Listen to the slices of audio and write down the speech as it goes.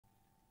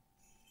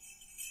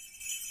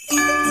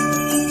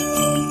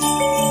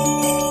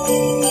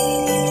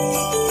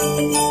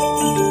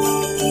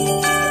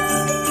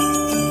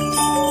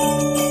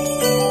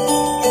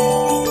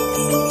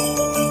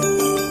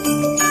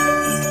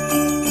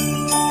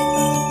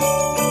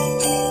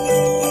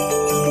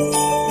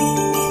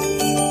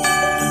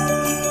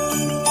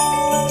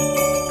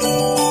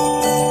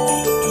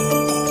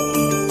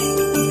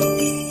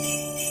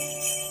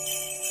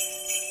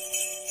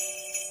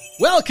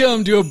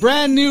Welcome to a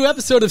brand new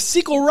episode of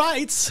Sequel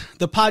Rights,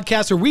 the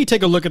podcast where we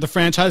take a look at the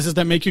franchises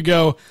that make you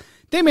go,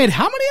 they made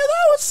how many of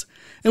those?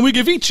 And we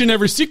give each and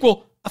every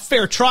sequel a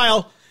fair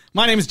trial.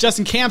 My name is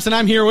Justin Camps, and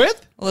I'm here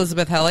with...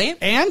 Elizabeth Helly.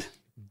 And...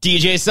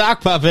 DJ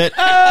Sock Puppet.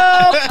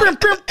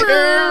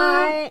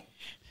 Oh!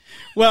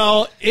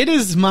 Well, it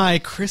is my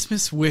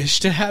Christmas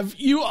wish to have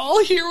you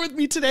all here with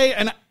me today,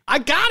 and I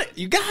got it.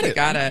 You got it.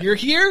 Got it. You're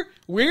here.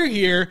 We're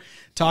here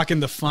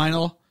talking the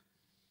final...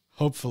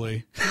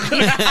 Hopefully,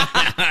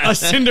 A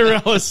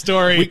Cinderella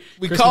Story.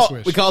 We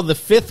call the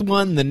fifth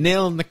one the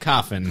nail in the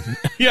coffin.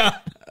 Yeah.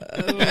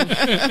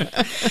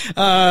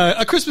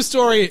 A Christmas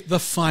Story, the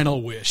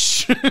final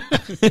wish.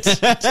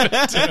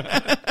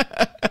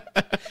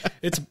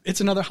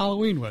 It's another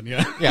Halloween one.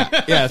 Yeah. Yeah,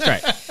 that's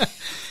right.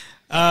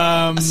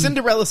 A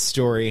Cinderella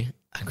Story,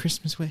 a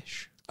Christmas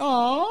wish.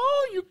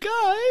 Oh, you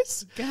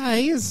guys.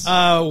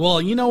 Well,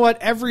 you know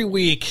what? Every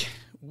week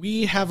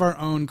we have our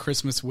own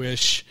Christmas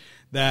wish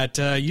that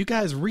you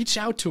guys reach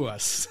out to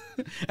us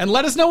and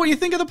let us know what you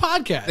think of the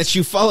podcast. That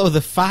you follow the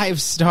 5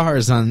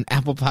 stars on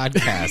Apple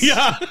Podcasts.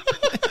 Yeah.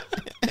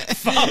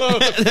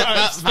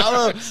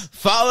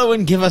 Follow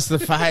and give us the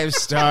 5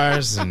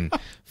 stars and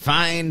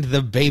find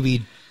the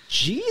baby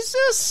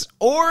Jesus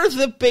or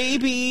the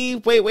baby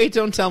Wait,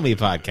 don't tell me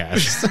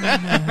podcast.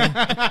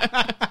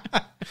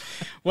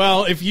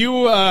 Well, if you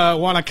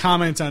want to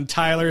comment on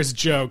Tyler's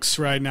jokes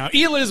right now,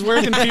 Eliz,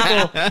 where can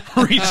people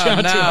reach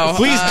out to us?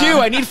 Please do.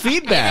 I need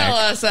feedback. Email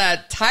us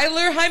at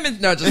Tyler Hyman.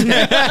 No, just kidding.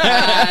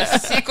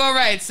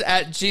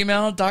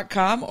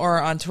 sequelrights@gmail.com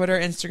or on Twitter,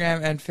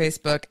 Instagram, and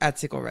Facebook at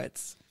Sequel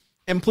Rights.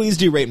 And please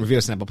do rate and review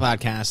us on Apple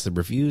Podcasts. The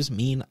reviews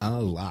mean a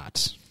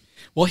lot.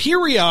 Well, here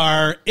we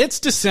are. It's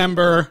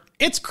December.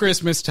 It's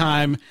Christmas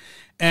time.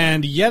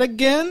 And yet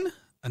again,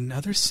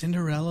 another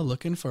Cinderella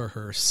looking for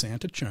her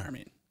Santa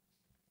Charming.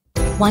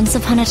 Once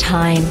upon a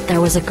time,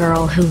 there was a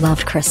girl who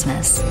loved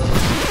Christmas.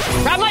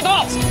 Grab my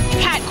balls!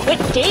 Cat, quit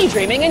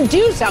daydreaming and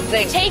do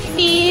something! Take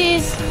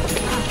these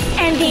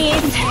and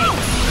these.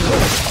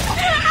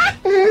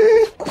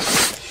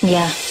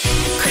 Yeah.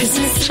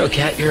 Christmas? So,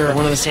 Kat, you're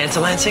one of the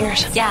Santaland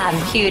singers? Yeah, I'm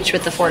huge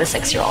with the 4 to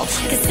 6 year olds.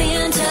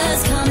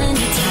 Santa's coming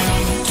to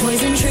town,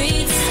 toys and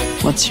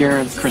treats. What's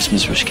your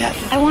Christmas wish, Kat?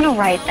 I want to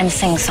write and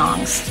sing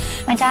songs.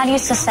 My dad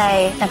used to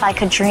say, if I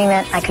could dream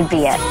it, I could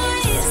be it.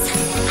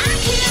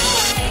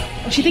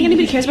 Do you think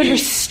anybody cares about her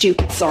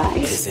stupid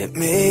songs? Is it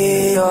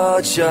me or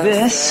just...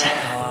 This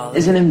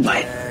is an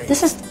invite.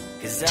 This is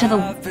to the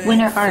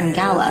Winter Garden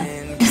Gala.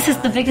 This is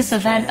the biggest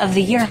event of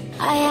the year.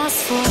 I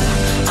asked for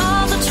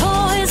all the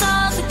toys,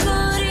 all the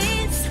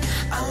goodies.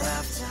 I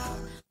left out.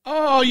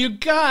 Oh, you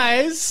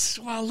guys.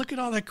 Wow, look at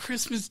all that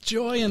Christmas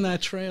joy in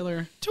that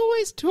trailer.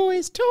 Toys.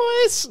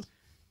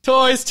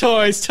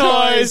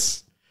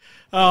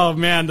 Oh,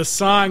 man, the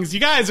songs. You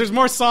guys, there's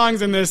more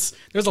songs in this.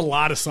 There's a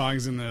lot of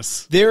songs in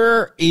this.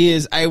 There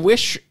is. I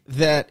wish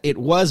that it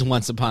was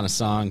Once Upon a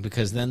Song,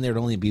 because then there'd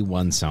only be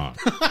one song.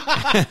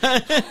 Yeah,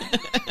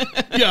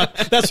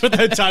 that's what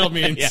that title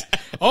means. Yeah.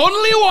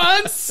 Only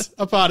once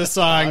upon a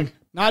song.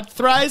 Not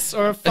thrice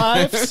or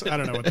 5. I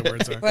don't know what the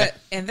words are. But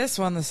in this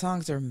one, the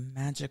songs are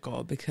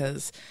magical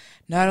because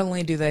not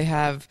only do they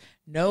have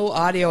no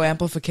audio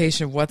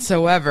amplification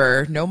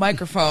whatsoever, no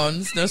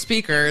microphones, no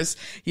speakers,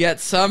 yet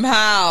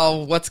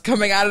somehow what's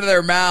coming out of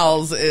their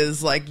mouths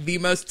is like the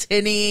most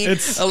tinny,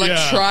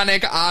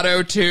 electronic,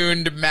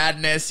 auto-tuned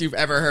madness you've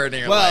ever heard in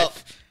your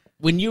life.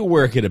 When you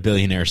work at a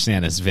billionaire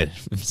Santa's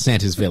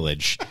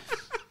village,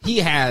 he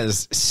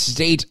has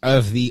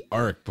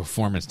state-of-the-art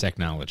performance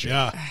technology.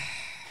 Yeah.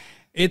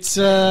 It's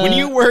when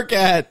you work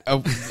at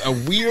a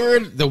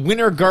weird, the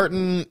Winter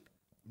Garden,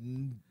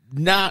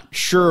 not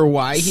sure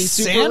why he's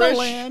super rich.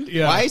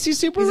 Yeah. Why is he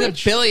super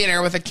rich? He's a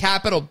billionaire with a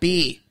capital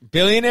B.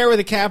 Billionaire with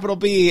a capital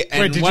B.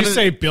 And wait, did you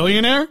say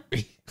billionaire?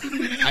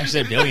 I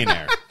said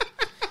billionaire.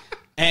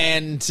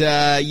 And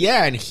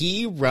and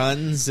he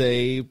runs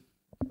a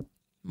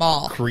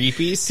Mall.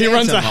 Creepy Santa He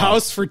runs a mall.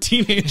 house for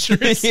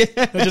teenagers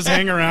that just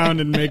hang around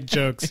and make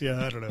jokes.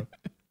 Yeah, I don't know.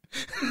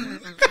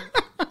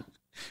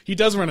 He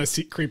does run a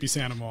creepy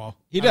Santa mall.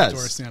 He does.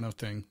 Outdoor Santa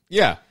thing.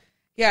 Yeah.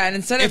 Yeah, and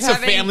instead of It's a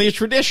having family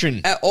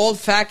tradition. an old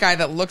fat guy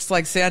that looks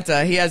like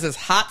Santa, he has his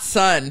hot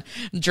son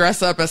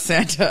dress up as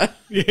Santa.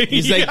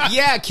 He's like,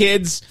 yeah,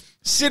 kids,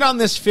 sit on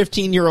this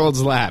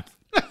 15-year-old's lap.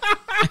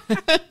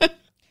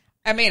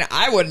 I mean,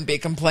 I wouldn't be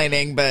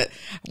complaining, but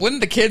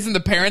wouldn't the kids and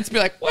the parents be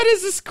like, what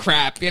is this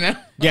crap, you know?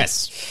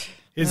 Yes.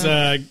 Is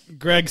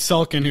Greg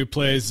Sulkin, who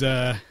plays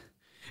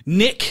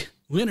Nick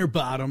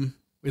Winterbottom.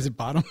 Is it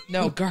Bottom?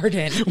 No,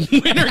 Garden.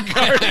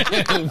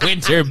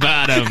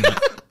 Winterbottom.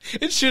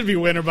 It should be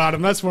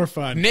Winterbottom. That's more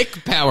fun. Nick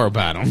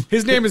Powerbottom.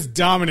 His name is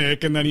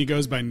Dominic, and then he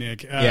goes by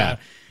Nick. Yeah.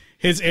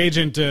 His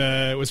agent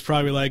was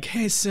probably like,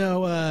 hey,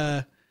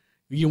 so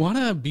you want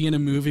to be in a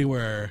movie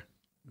where...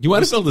 You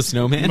want to build a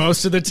snowman?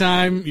 Most of the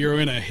time, you're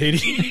in a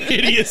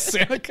hideous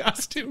Santa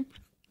costume.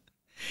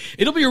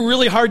 It'll be a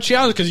really hard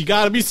challenge because you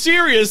got to be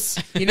serious.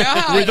 You know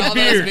how With in the all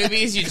beard. those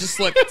movies you just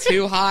look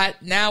too hot?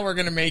 Now we're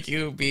going to make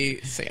you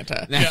be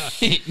Santa. Now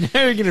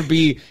you're going to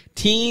be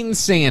teen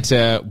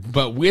Santa,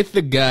 but with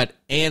the gut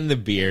and the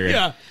beard.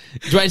 Yeah.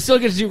 Do I still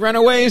get to do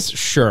Runaways?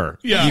 Sure.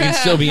 Yeah. You can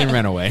still be in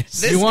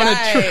Runaways. This You wanna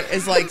guy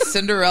is like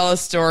Cinderella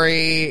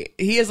Story.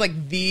 He is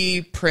like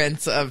the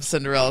prince of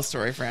Cinderella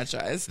Story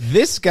franchise.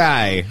 This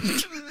guy,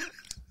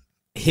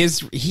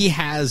 he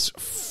has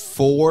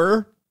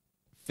 4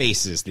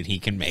 faces that he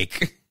can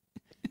make.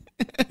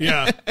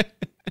 Yeah.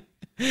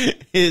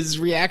 His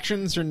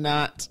reactions are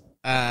not,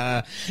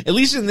 at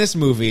least in this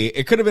movie,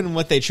 it could have been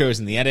what they chose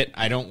in the edit.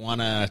 I don't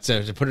want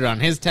to put it on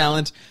his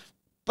talent,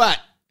 but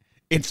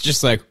it's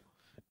just like,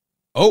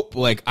 oh,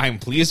 like, I'm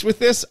pleased with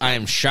this, I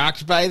am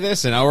shocked by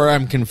this, or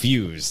I'm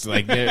confused.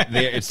 Like,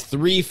 it's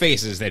 3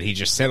 faces that he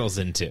just settles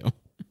into.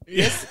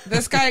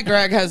 This guy,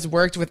 Greg, has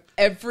worked with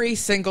every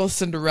single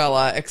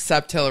Cinderella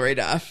except Hilary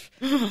Duff.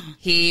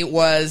 He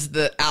was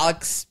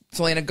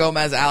Selena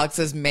Gomez,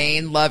 Alex's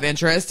main love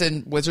interest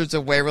in Wizards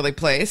of Waverly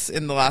Place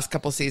in the last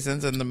couple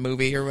seasons in the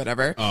movie or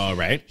whatever. All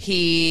right.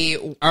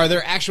 Are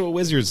there actual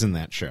wizards in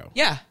that show?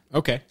 Yeah.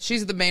 Okay.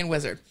 She's the main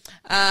wizard.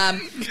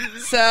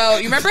 So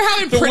you remember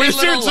how in The Pretty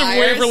Little Wizards of Liars,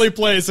 Waverly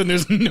Place, and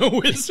there's no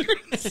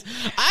wizards.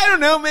 I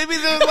don't know. Maybe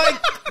they're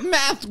like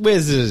math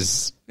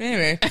whizzes.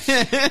 Maybe.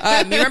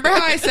 You remember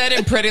how I said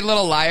in Pretty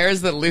Little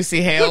Liars that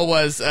Lucy Hale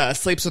was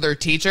sleeps with her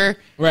teacher?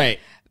 Right.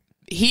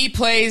 He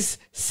plays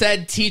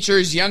said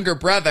teacher's younger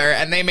brother,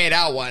 and they made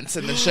out once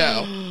in the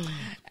show.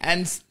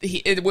 And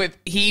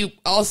he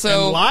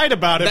also And lied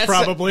about it,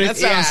 probably. That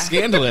sounds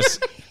scandalous.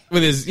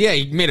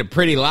 He made a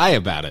pretty lie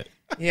about it.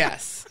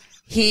 Yes.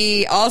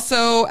 He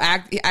also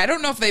I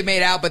don't know if they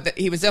made out, but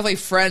he was definitely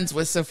friends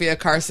with Sophia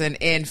Carson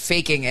in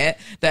Faking It,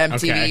 the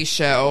MTV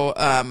show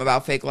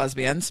about fake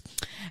lesbians.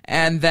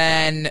 And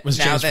then Was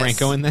James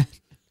Franco in that?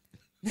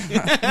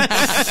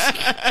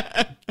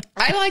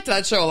 I liked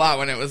that show a lot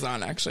when it was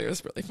on, actually. It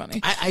was really funny.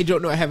 I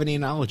don't know. I have any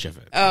knowledge of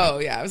it. Oh,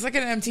 yeah. It was like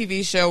an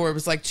MTV show where it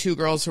was like 2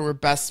 girls who were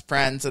best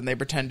friends and they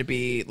pretend to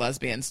be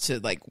lesbians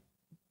to like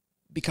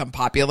become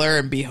popular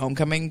and be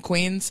homecoming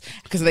queens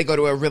because they go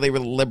to a really,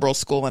 really liberal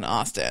school in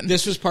Austin.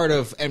 This was part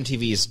of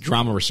MTV's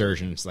drama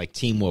resurgence, like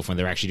Teen Wolf, when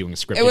they were actually doing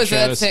scripted shows.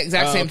 It was at the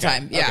exact same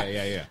time. Yeah.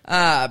 Okay,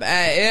 yeah.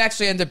 It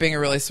actually ended up being a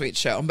really sweet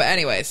show. But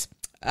anyways,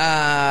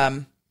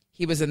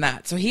 he was in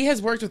that. So he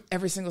has worked with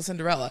every single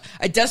Cinderella.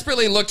 I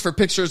desperately looked for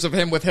pictures of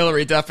him with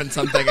Hilary Duff and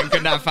something and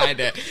could not find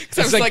it. Because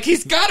I was like,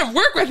 he's got to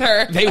work with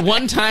her. They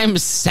one time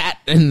sat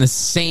in the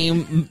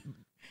same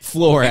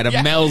floor at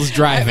a Mel's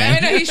Drive-In. I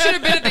know, he should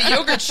have been at the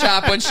yogurt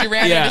shop when she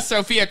ran into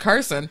Sophia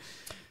Carson.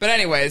 But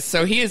anyways,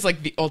 so he is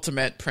like the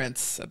ultimate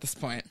prince at this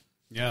point.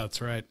 Yeah,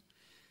 that's right.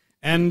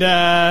 And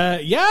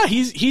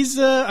he's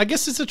I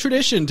guess it's a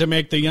tradition to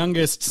make the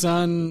youngest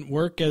son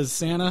work as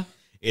Santa.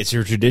 It's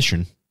your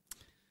tradition.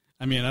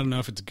 I mean, I don't know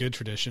if it's a good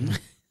tradition.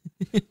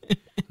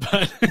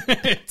 But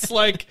it's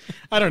like,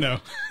 I don't know.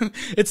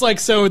 It's like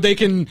so they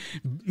can,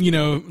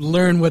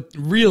 learn what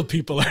real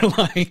people are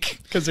like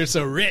because they're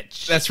so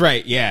rich. That's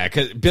right. Yeah,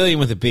 'cause billion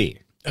with a B.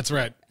 That's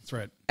right. That's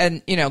right.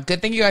 And,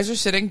 good thing you guys are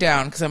sitting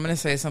down because I'm going to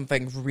say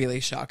something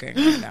really shocking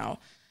right now.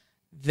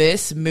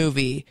 This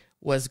movie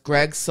was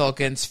Greg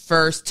Sulkin's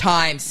first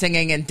time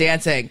singing and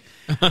dancing.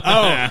 Oh,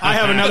 I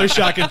have another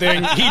shocking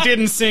thing. He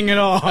didn't sing at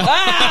all.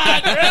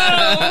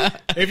 No!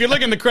 If you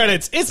look in the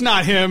credits, it's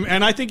not him,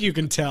 and I think you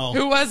can tell.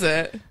 Who was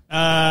it?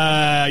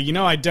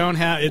 I don't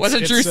have... Was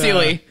it Drew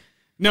Seeley?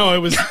 No, it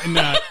was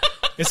not.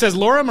 It says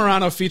Laura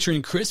Morano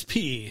featuring Chris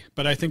P.,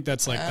 but I think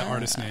that's like the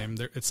artist name.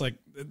 It's like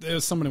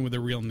there's someone with a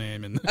real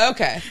name in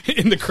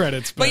the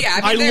credits. But yeah,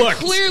 I mean, they're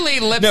clearly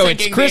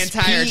lip-syncing the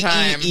entire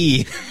time.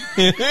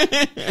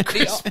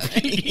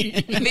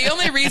 The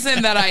only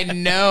reason that I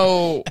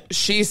know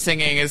she's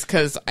singing is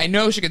because I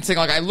know she can sing.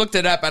 Like, I looked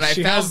it up and I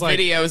found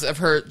videos of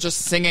her just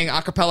singing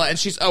a cappella, and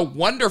she's a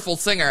wonderful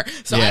singer.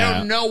 So I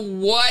don't know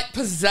what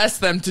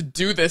possessed them to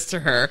do this to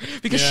her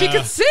because she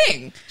could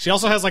sing. She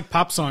also has like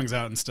pop songs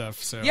out and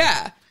stuff. So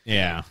yeah.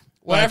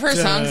 One of her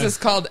songs is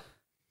called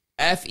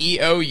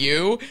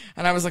FEOU,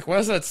 and I was like, what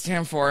does that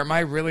stand for? Am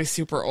I really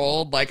super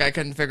old? Like, I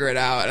couldn't figure it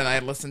out, and I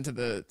listened to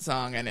the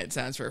song, and it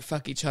stands for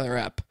fuck each other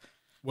up.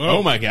 Whoa.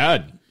 Oh my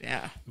God.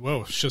 Yeah.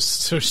 Whoa.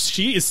 So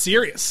she is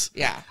serious.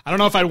 Yeah. I don't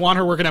know if I'd want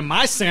her working at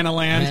my Santa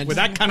land with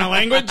that kind of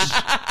language.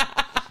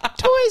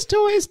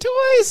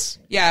 Toys.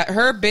 Yeah,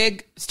 her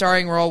big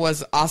starring role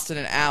was Austin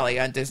and Ally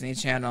on Disney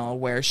Channel,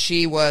 where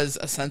she was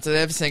a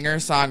sensitive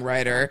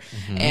singer-songwriter,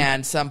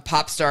 and some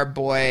pop star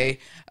boy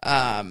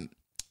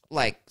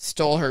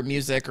stole her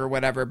music or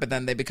whatever, but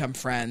then they become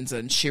friends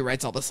and she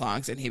writes all the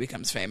songs and he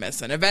becomes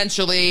famous. And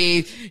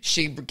eventually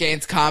she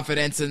gains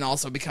confidence and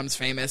also becomes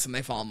famous and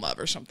they fall in love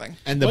or something.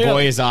 And the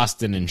boy is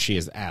Austin and she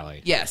is Ally.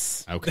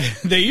 Yes. Okay.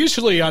 They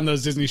usually on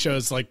those Disney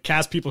shows like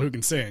cast people who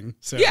can sing.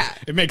 So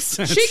it makes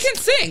sense. She can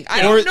sing.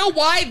 I don't know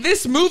why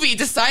this movie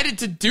decided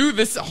to do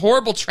this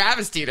horrible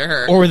travesty to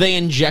her. Or they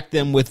inject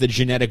them with the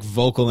genetic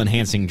vocal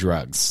enhancing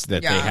drugs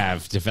that they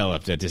have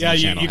developed at Disney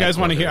Channel. You guys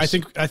want to hear?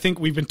 I think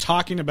we've been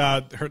talking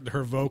about her heard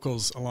her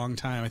vocals a long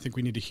time. I think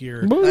we need to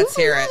hear. Let's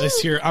hear it. Let's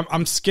hear.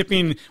 I'm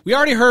skipping. We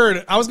already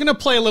heard. I was going to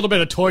play a little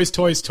bit of Toys,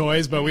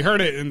 but we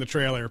heard it in the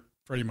trailer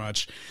pretty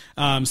much.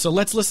 So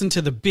let's listen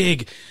to the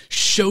big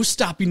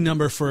show-stopping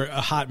number for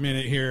a hot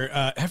minute here.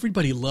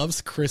 Everybody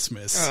Loves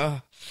Christmas.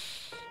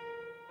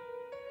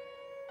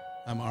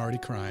 I'm already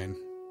crying.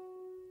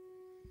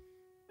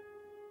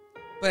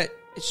 But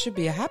it should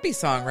be a happy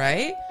song,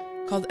 right?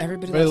 Called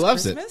Everybody Everybody Loves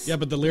Loves It. Christmas? Yeah,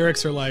 but the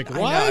lyrics are like, I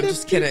know, why I'm do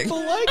just kidding.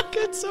 people like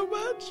it so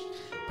much?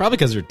 Probably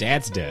because her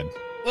dad's dead.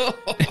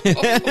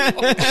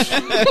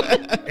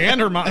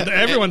 And her mom.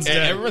 Everyone's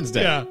dead. Everyone's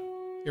dead. Yeah.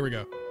 Here we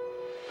go.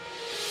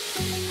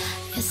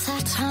 It's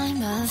that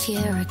time of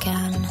year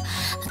again,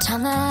 the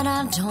time that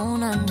I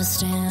don't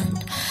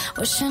understand.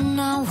 Wishing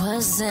I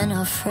wasn't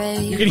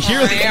afraid. You can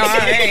hear it.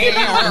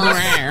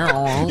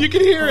 You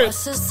can hear it.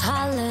 What's this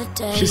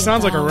holiday She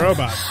sounds like a about?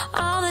 robot.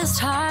 All this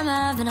time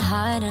I've been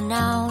hiding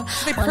out.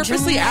 They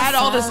purposely add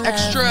all this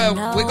extra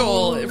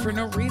wiggle for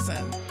no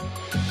reason.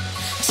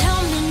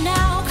 Tell me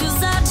now,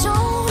 'cause I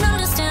don't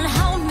understand.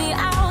 Help me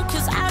out,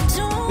 'cause I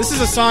don't. This is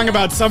a song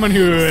about someone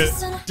who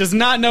does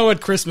not know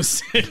what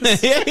Christmas is. I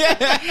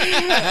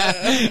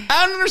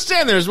don't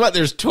understand.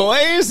 There's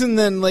toys, and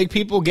then like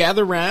people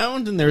gather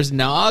around, and there's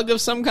nog of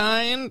some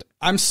kind.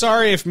 I'm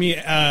sorry if me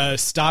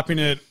stopping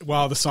it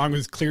while the song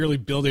was clearly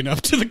building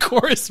up to the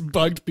chorus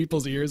bugged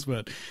people's ears,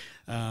 but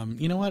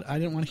you know what? I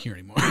didn't want to hear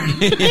anymore.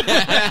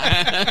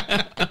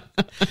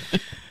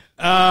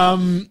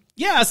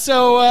 Yeah,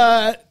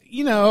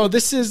 so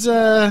this is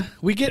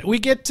we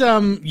get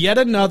yet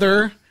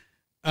another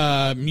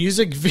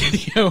music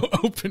video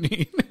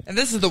opening. And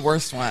this is the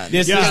worst one.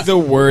 This is the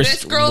worst.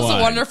 This girl's one.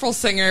 a wonderful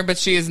singer, but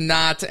she is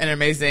not an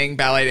amazing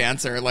ballet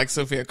dancer like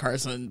Sophia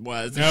Carson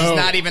was. No. She's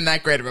not even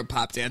that great of a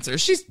pop dancer.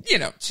 She's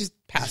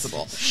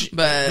passable.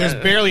 But There's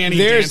barely any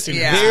dancing.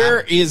 yeah.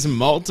 There is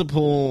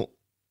multiple.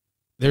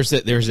 There's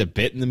a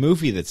bit in the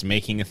movie that's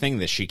making a thing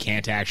that she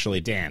can't actually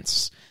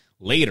dance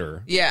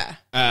later. yeah.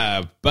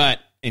 But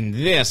in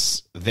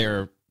this,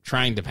 they're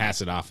trying to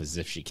pass it off as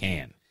if she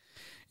can.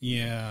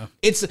 Yeah.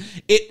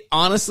 It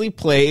honestly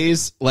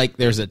plays like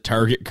there's a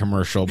Target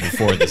commercial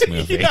before this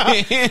movie.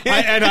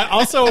 I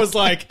also was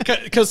like,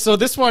 because so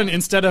this one,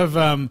 instead of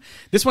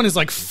this one is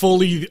like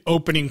fully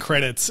opening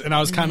credits, and I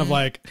was kind of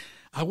like,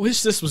 I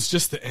wish this was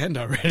just the end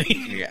already.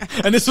 Yeah.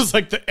 And this was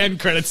like the end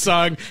credits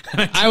song.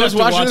 And I was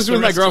watching this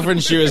with my girlfriend.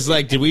 Of She was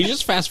like, "Did we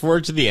just fast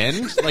forward to the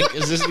end? Like,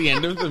 is this the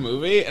end of the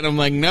movie?" And I'm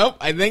like, "Nope.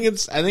 I think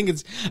it's." I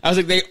was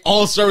like, "They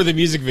all start with a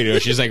music video."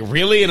 She's like,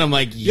 "Really?" And I'm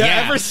like,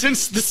 "Yeah." ever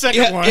since the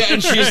second one. Yeah,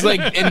 and she's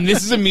like, "And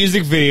this is a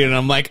music video," and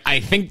I'm like, "I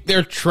think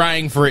they're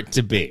trying for it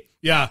to be."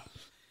 Yeah.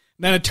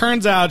 Then it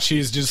turns out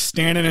she's just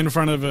standing in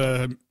front of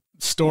a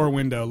store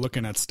window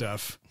looking at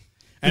stuff.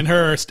 And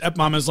her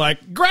stepmom is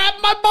like, "Grab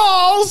my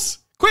balls!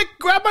 Quick,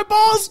 grab my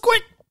balls,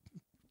 quick!"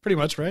 Pretty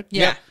much, right?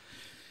 Yeah.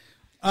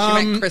 She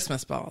meant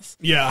Christmas balls.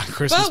 Yeah,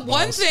 Christmas But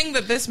one balls. thing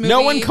that this movie...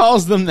 No one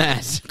calls them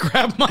that.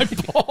 Grab my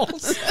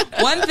balls.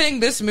 One thing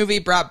this movie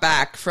brought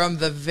back from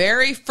the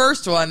very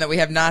first one that we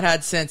have not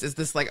had since is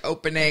this like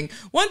opening.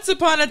 Once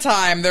upon a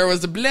time, there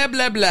was a blah,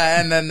 blah, blah,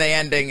 and then they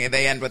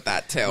end with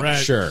that too.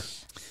 Right. Sure.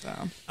 So.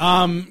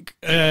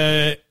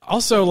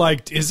 Also,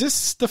 like, is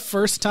this the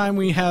first time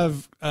we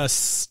have a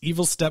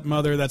evil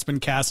stepmother that's been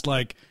cast,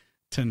 like,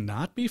 to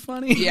not be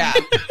funny? Yeah,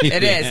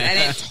 it is. And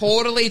it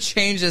totally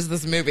changes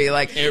this movie.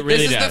 Like, It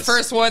really this is the does.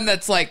 first one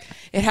that's like,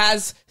 it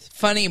has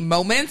funny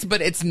moments,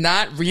 but it's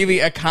not really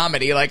a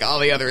comedy like all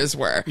the others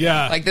were.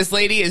 Yeah. Like, this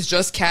lady is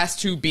just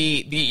cast to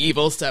be the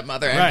evil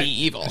stepmother and be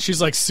evil.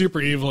 She's, like,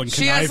 super evil and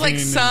She has, like,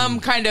 conniving some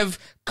and- kind of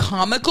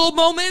comical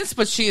moments,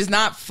 but she is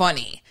not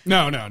funny.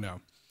 No.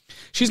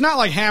 She's not,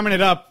 like, hamming it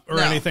up or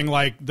No. anything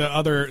like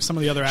some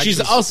of the other actors. She's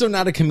also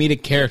not a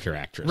comedic character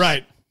actress.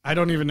 Right. I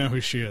don't even know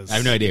who she is. I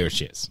have no idea who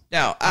she is.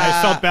 No.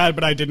 I felt bad,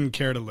 but I didn't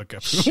care to look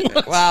up who it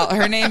was. Well,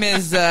 her name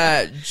is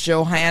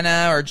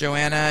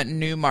Joanna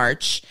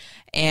Newmarch,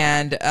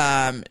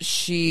 and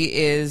she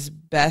is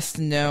best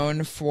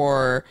known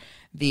for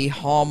the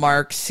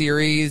Hallmark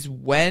series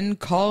When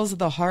Calls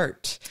the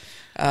Heart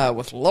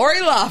with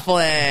Lori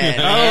Loughlin.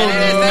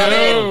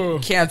 no.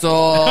 Canceled.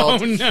 Oh,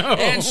 no.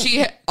 And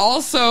she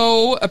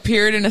also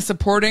appeared in a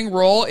supporting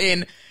role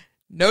in,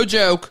 no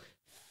joke,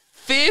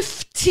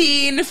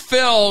 15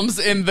 films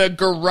in the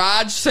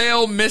Garage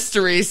Sale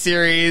Mystery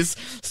series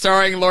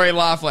starring Lori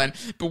Loughlin.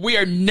 But we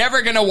are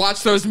never going to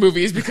watch those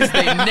movies because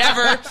they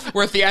never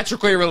were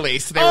theatrically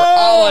released. They were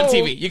all on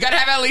TV. You got to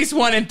have at least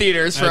one in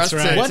theaters for That's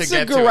us right. to What's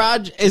get a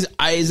garage? Is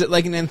it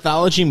like an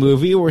anthology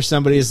movie where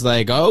somebody's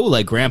like, "Oh,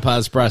 like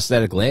Grandpa's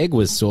prosthetic leg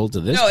was sold to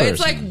this to it. No, person"?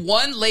 it's like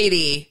one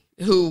lady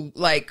who,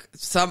 like,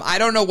 I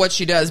don't know what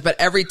she does, but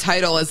every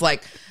title is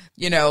like,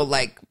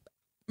 like,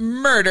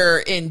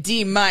 murder in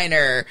D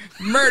minor,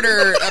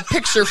 murder, a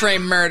picture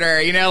frame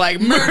murder,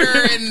 like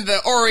murder in the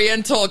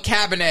Oriental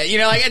cabinet,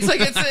 like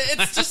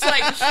it's just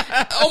like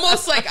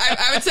almost like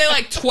I would say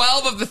like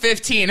 12 of the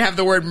 15 have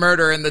the word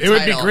murder in the title. It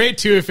would be great,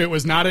 too, if it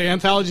was not an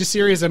anthology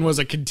series and was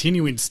a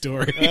continuing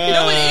story.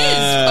 No, it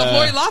is of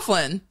Lori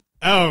Loughlin.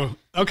 Oh,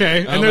 Okay,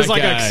 and Oh there's my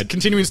like a God.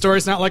 continuing story.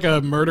 It's not like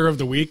a murder of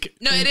the week.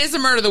 No, it is a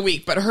murder of the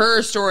week, but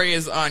her story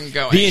is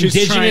ongoing. The She's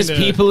indigenous trying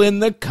to- people in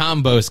the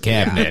combos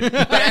cabinet.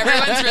 But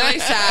everyone's really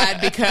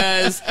sad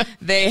because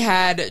they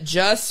had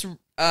just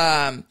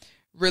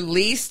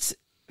released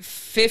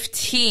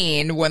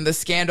 15 when the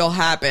scandal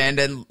happened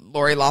and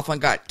Lori Loughlin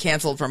got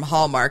canceled from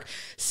Hallmark.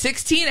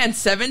 16 and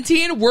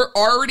 17 were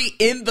already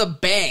in the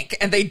bank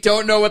and they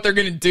don't know what they're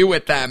going to do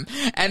with them.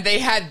 And they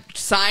had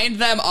signed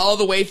them all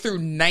the way through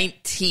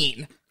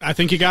 19. I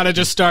think you got to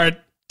just start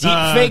Deep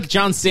fake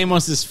John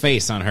Stamos'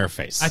 face on her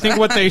face. I think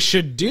what they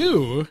should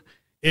do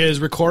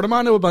is record them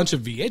onto a bunch of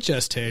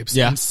VHS tapes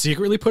and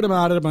secretly put them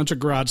out at a bunch of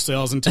garage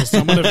sales until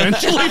someone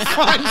eventually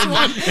finds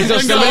one. Until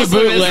And somebody goes,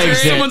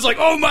 bootlegs it. someone's like,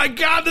 oh my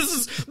God, this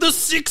is the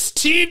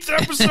 16th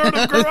episode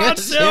of Garage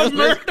Sale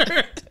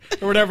Murder.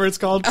 Or whatever it's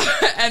called.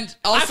 And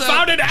also, I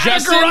found it at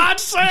a garage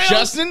sale.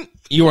 Justin,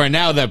 you are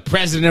now the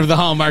president of the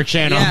Hallmark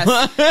Channel.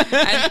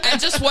 yes.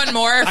 and just one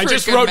more. I for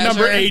just good wrote measure.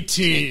 number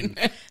 18.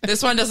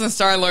 This one doesn't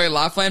star Lori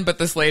Loughlin, but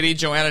this lady,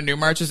 Joanna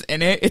Newmarch, is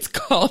in it. It's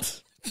called...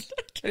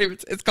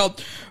 It's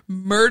called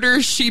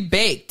Murder She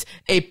Baked,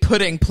 a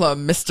pudding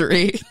plum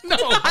mystery. No.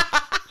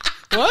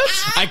 What?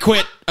 I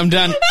quit. I'm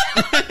done.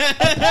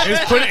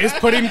 Is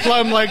pudding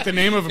plum like the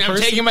name of a I'm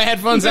person? taking my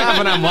headphones off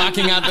and I'm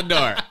walking out the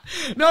door.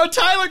 No,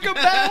 Tyler, come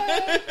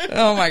back.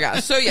 Oh my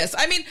gosh. So yes,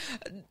 I mean,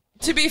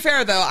 to be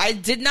fair though, I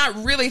did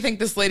not really think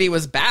this lady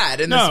was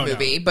bad in this No,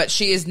 movie, but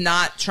she is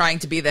not trying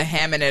to be the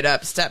hamming it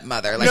up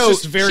stepmother. Like, No,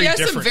 it's very she has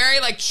different. some very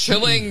like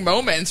chilling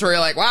moments where you're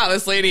like, wow,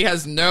 this lady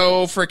has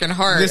no freaking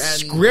heart. The and,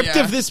 script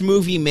yeah. of this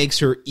movie makes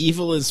her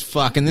evil as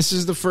fuck, and this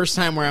is the first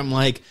time where I'm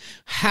like,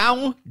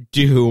 how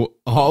do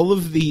all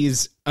of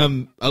these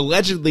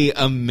allegedly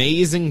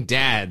amazing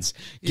dads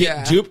get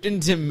Yeah. duped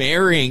into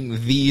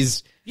marrying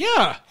these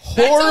Yeah.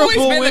 horrible always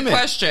been the women?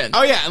 question.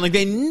 Oh yeah, and like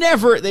they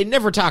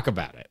never talk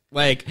about it.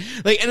 Like,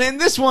 and in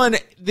this one,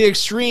 the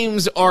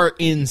extremes are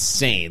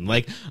insane.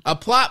 Like, a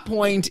plot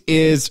point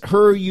is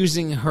her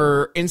using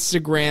her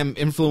Instagram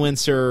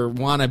influencer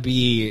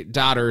wannabe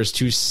daughters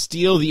to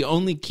steal the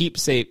only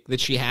keepsake that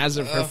she has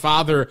of her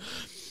father,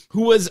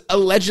 who was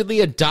allegedly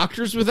a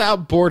Doctors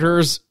Without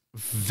Borders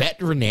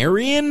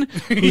veterinarian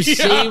who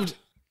saved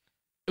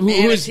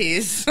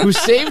Manatees. who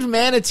saved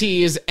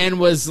manatees and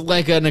was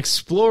like an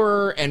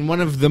explorer and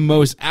one of the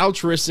most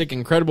altruistic,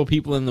 incredible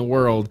people in the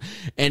world.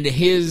 And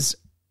his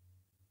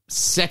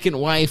second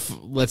wife,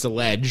 let's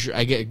allege,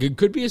 it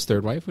could be his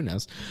third wife, who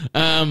knows,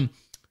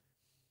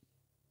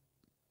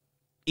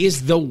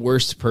 is the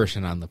worst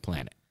person on the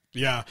planet.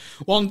 Yeah.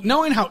 Well,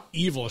 knowing how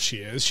evil she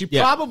is, she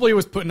probably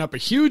was putting up a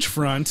huge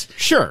front.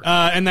 Sure.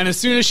 And then as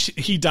soon as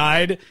he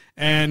died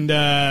and,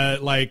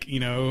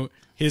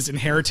 his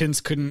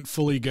inheritance couldn't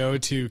fully go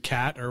to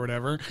Kat or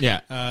whatever.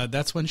 Yeah.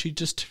 That's when she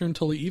just turned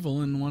totally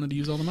evil and wanted to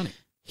use all the money.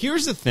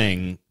 Here's the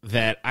thing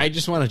that I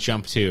just want to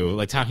jump to,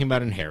 like talking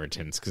about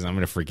inheritance, because I'm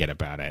going to forget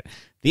about it.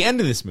 The end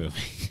of this movie.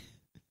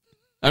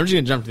 I'm just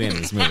going to jump to the end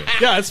of this movie.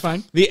 Yeah, that's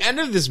fine. The end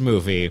of this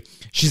movie,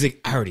 she's like,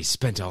 I already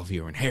spent all of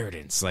your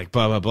inheritance, like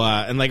blah, blah,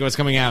 blah. And like it was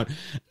coming out.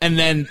 And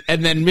then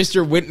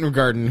Mr.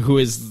 Wintergarten, who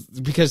is,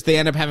 because they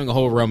end up having a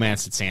whole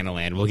romance at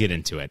Santaland. We'll get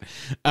into it.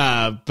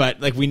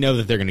 But like, we know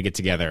that they're going to get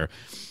together.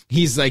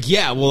 He's like,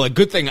 yeah, well, a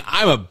good thing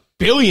I'm a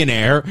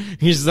billionaire.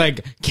 He's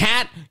like,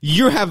 Kat,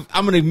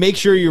 I'm going to make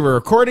sure you're a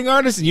recording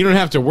artist and you don't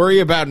have to worry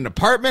about an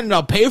apartment and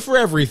I'll pay for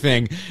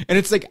everything. And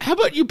it's like, how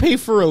about you pay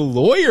for a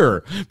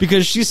lawyer?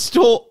 Because she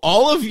stole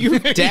all of your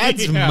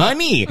dad's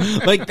money.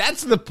 Like,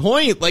 that's the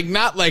point. Like,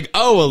 not like,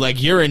 oh, well,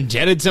 like you're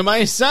indebted to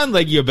my son.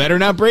 Like, you better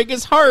not break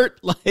his heart.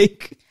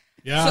 Like,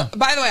 yeah. So,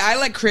 by the way,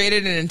 I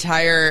created an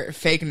entire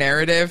fake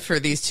narrative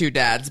for these two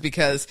dads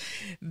because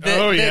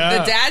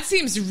the dad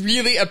seems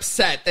really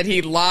upset that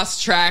he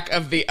lost track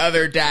of the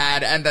other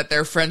dad and that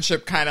their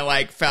friendship kind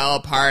of fell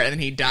apart and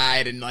he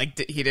died and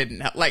he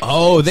didn't like.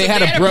 Oh, they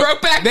had a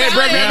Brokeback They had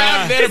Brokeback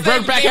Mountain. They had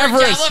Brokeback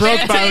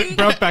Everest.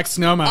 Brokeback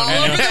Snow Mountain.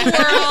 All over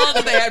the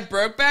world, they had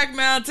Brokeback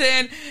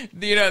Mountain.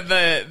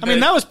 I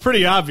mean, that was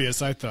pretty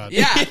obvious, I thought.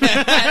 Yeah,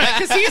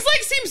 because he's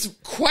seems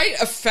quite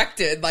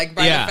affected by the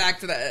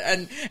fact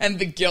that and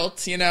the guilt,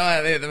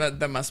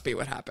 that must be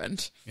what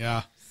happened.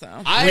 Yeah. So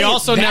We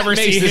also that never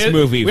makes see this his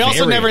movie. We also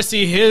very- never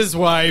see his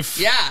wife.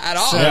 yeah, at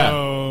all.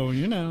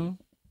 So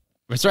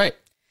That's right.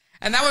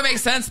 And that would make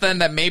sense then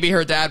that maybe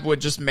her dad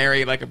would just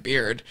marry a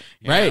beard,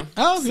 you Right. know?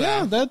 Oh So-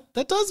 yeah,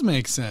 that does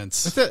make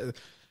sense.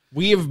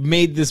 We have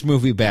made this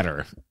movie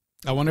better.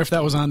 I wonder if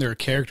that was on their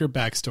character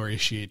backstory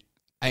sheet.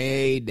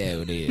 I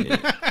doubt it.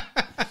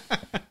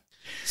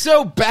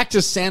 So back to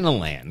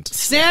Santaland.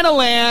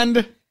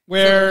 Santaland,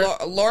 where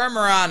Laura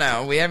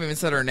Morano, we haven't even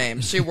said her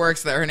name. She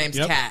works there. Her name's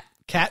Kat.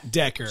 Kat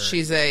Decker.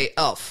 She's a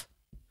elf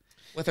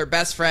with her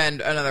best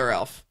friend, another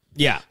elf.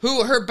 Yeah.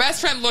 Who her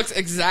best friend looks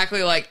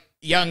exactly like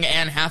young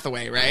Anne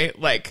Hathaway,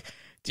 right?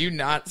 Do you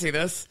not see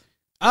this?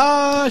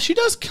 She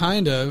does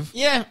kind of.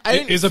 Yeah.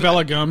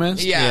 Isabella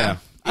Gomez. Yeah.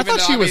 I Even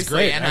thought she though was obviously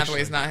great, Anne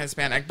Hathaway's not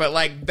Hispanic,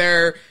 but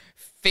their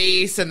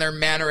face and their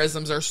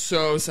mannerisms are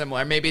so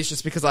similar. Maybe it's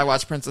just because I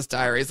watched Princess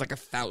Diaries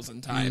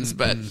 1,000 times,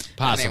 but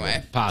Possible.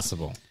 anyway.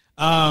 Possible.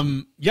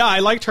 Yeah, I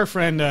liked her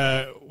friend.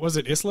 Was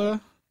it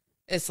Isla?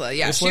 Isla,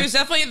 yeah. Isla? She was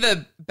definitely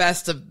the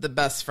best of the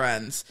best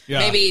friends. Yeah.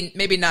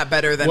 Maybe not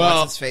better than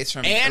what's his face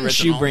from and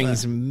original, she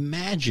brings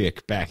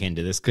magic back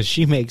into this because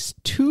she makes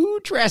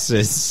 2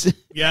 dresses.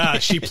 Yeah,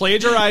 she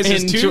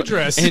plagiarizes 2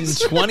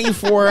 dresses in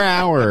 24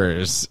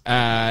 hours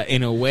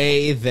in a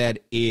way that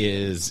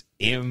is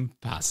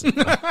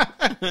impossible.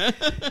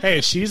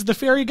 Hey, she's the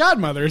fairy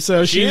godmother,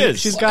 so She is.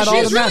 she's got all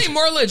the She's really magic.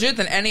 more legit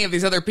than any of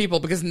these other people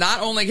because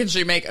not only can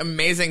she make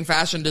amazing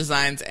fashion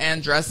designs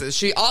and dresses,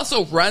 she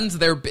also runs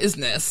their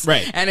business.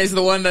 Right. And is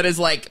the one that is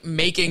like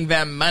making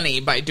them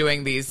money by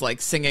doing these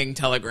like singing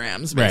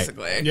telegrams,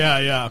 basically.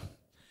 Yeah.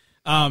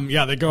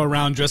 Yeah, they go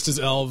around dressed as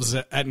elves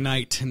at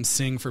night and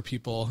sing for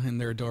people in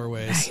their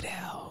doorways. Night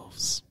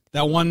elves.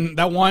 That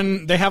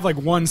one, they have like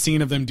one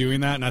scene of them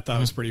doing that, and I thought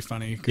it was pretty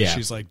funny because Yeah.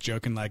 she's like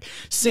joking, like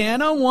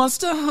Santa wants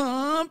to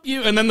hump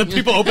you, and then the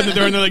people open the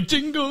door and they're like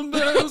jingle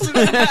bells,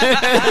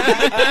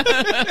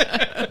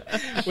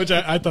 which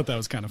I thought that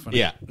was kind of funny.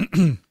 Yeah.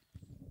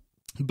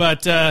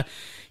 But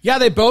yeah,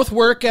 they both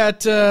work at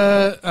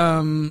the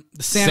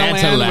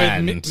Santa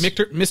Land with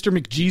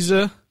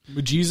Mr.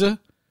 McJesus.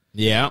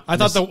 Yeah. I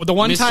thought the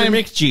one Mr. time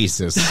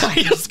McJesus.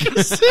 I was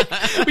gonna say,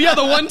 but yeah,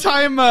 the one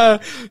time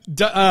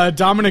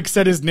Dominic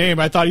said his name,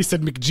 I thought he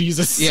said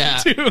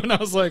McJesus too, and I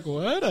was like,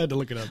 what? I had to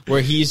look it up.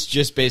 Where he's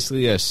just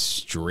basically a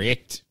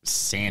strict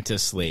Santa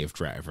slave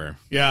driver.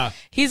 Yeah,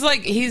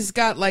 He's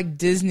got like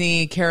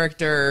Disney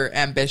character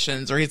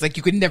ambitions, or he's like,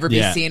 you could never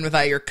be seen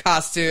without your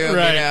costume.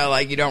 Right. You know,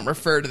 like you don't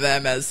refer to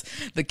them as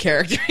the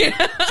character.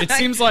 it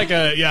seems like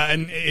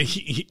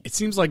it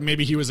seems like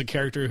maybe he was a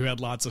character who had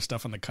lots of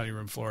stuff on the cutting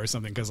room floor or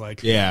something, because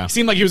like he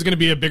seemed like he was going to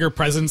be a bigger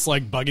presence,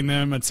 like bugging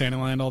them at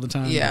Santa Land all the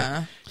time.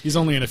 Yeah, but he's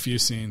only in a few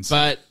scenes,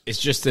 but it's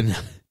just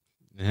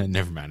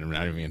never mind. I'm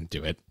not even going to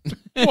do it.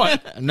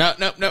 What? No.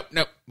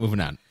 Moving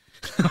on.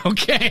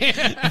 Okay.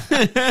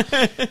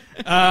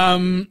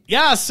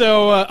 Yeah.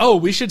 So,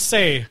 we should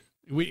say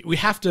we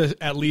have to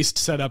at least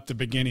set up the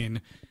beginning,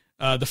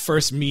 the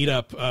first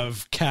meetup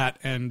of Kat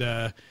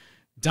and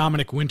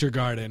Dominic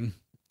Wintergarden.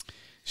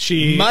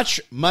 She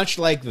much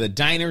like the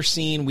diner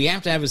scene, we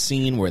have to have a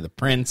scene where the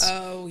prince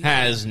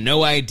has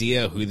no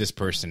idea who this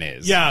person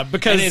is. Yeah,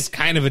 because and is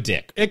kind of a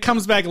dick. It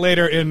comes back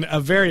later in a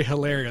very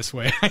hilarious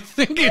way, I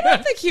think. I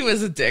don't think he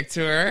was a dick to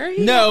her.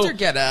 He No. helped her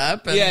get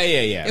up. And Yeah.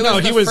 It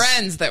was the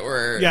friends that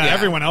were. Yeah,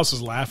 everyone else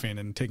was laughing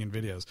and taking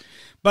videos.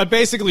 But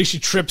basically, she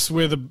trips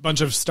with a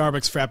bunch of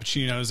Starbucks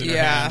Frappuccinos in her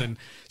hand and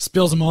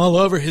spills them all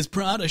over his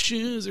Prada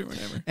shoes or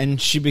whatever. And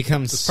she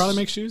becomes... Does Prada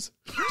make shoes?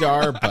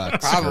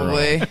 Starbucks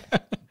Probably. girl.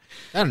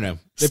 I don't know.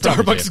 They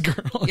probably Starbucks did.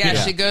 girl. Yeah,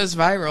 she goes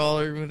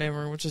viral or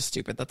whatever, which is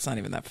stupid. That's not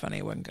even that funny.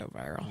 It wouldn't go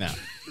viral. No.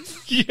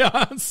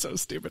 Yeah, it's so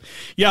stupid.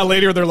 Yeah,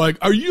 later they're like,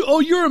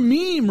 you're a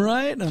meme,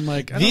 right? And I'm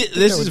like, I don't think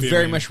this that is would be a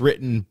very meme. much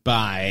written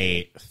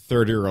by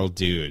 30-year-old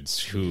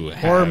dudes who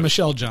have... Or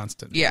Michelle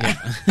Johnston. Yeah.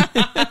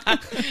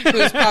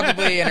 Who's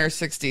probably in her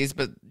 60s,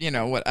 but,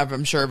 what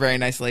I'm sure a very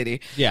nice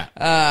lady.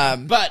 Yeah.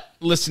 But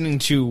listening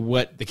to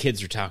what the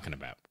kids are talking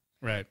about.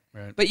 Right.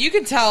 But you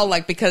can tell,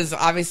 because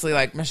obviously,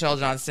 Michelle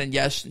Johnston,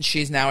 yes,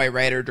 she's now a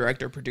writer,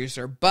 director,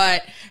 producer,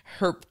 but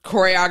her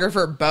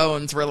choreographer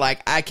Bones were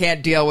like, I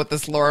can't deal with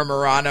this Laura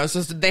Marano. So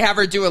they have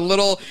her do a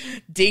little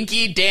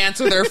dinky dance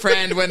with her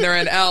friend when they're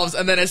in Elves.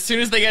 And then as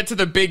soon as they get to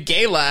the big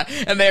gala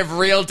and they have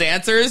real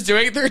dancers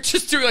they're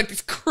just doing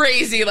these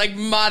crazy,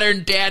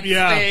 modern dance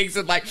things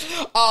and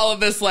all of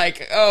this,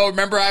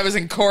 remember I was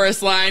in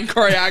chorus line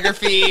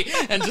choreography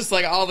and just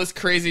all this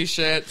crazy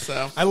shit.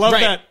 So I love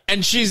that.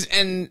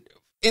 And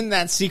in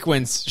that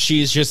sequence,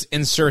 she's just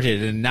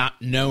inserted and not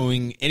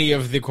knowing any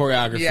of the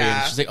choreography.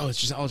 Yeah. And she's like,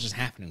 it's all just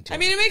happening to her. I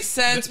mean, it makes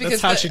sense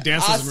because how she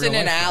dances in Austin real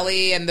and life.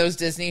 Ally and those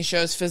Disney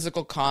shows,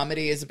 physical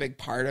comedy is a big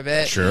part of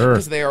it. Sure.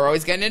 Because they are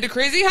always getting into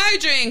crazy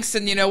hijinks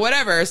and,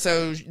 whatever.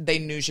 So they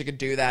knew she could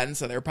do that. And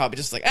so they were probably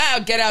just like,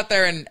 get out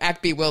there and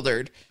act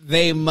bewildered.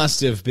 They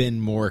must have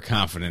been more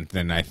confident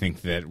than I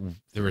think that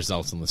the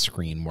results on the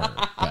screen were.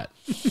 But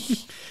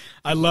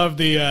I love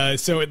the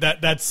so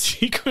that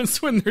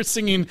sequence when they're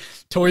singing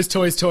 "Toys,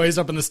 Toys, Toys"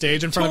 up on the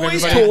stage in front of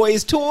everybody.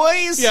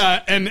 toys.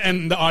 Yeah,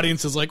 and the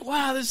audience is like,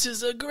 "Wow, this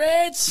is a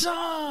great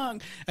song,"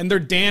 and they're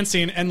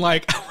dancing and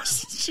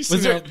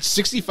Was there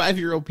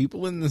 65-year-old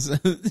people in this?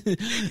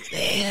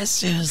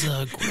 This is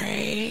a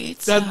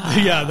great song.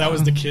 that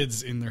was the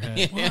kids in their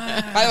head.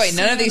 By the way,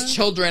 none of these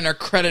children are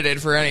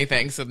credited for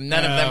anything. So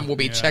none of them will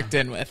be checked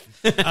in with.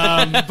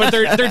 But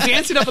they're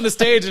dancing up on the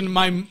stage, and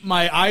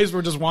my eyes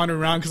were just wandering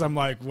around because I'm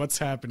like, "What's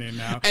happening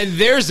now?" And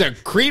there's a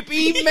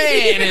creepy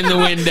man in the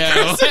window.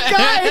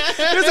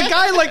 There's a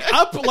guy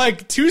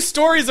up 2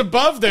 stories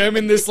above them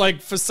in this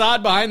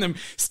facade behind them,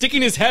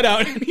 sticking his head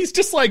out, and he's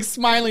just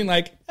smiling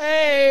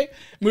hey,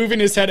 moving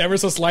his head ever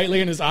so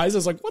slightly, and his eyes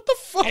is what the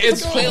fuck?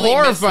 It's Completely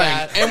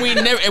horrifying,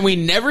 missed and we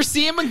never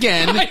see him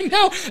again. I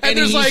know, And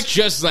there's he's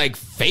just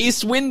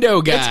face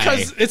window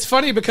guy. It's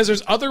funny because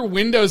there's other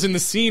windows in the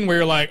scene where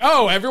you're like,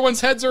 oh, everyone's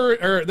heads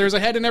or there's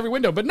a head in every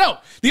window, but no,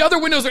 the other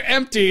windows are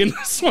empty, and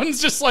this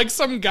one's just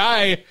some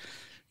guy,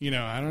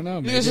 I don't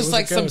know. Maybe It was just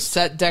like a some ghost.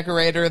 set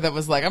decorator that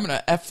was like, I'm going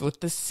to F with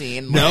this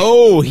scene.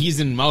 No, he's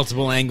in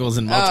multiple angles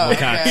and multiple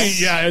cuts. okay.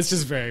 Yeah, it's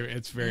just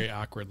very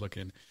awkward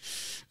looking.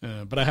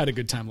 But I had a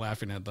good time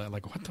laughing at that.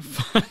 Like, what the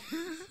fuck?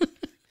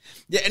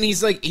 Yeah, and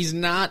he's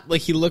not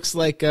like he looks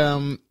like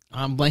I'm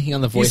blanking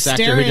on the voice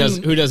actor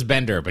staring- who does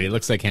Bender, but he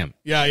looks like him.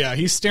 Yeah.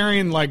 He's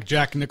staring like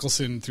Jack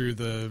Nicholson through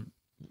the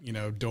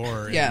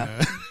door. Yeah.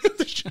 In,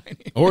 The Shining.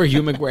 Or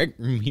Hugh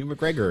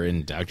McGregor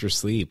in Dr.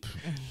 Sleep.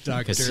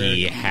 Because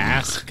he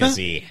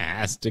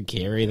has to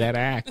carry that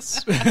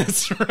axe.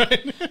 That's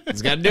right.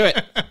 He's got to do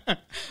it.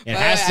 It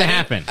has to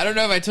happen. I don't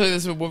know if I told you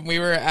this, but when we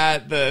were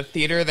at the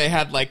theater, they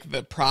had like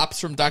the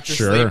props from Dr.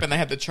 Sure. Sleep, and they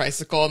had the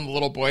tricycle and the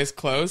little boy's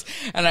clothes.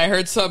 And I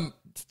heard some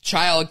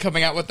child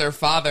coming out with their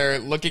father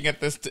looking at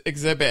this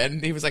exhibit,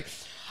 and he was like,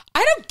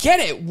 I don't get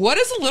it. What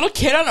does a little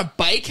kid on a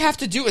bike have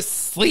to do with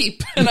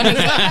sleep? And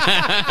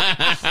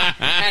I was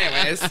like,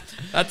 anyways,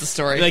 that's the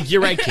story. Like,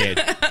 you're right, kid.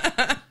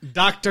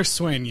 Dr.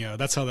 Sueño.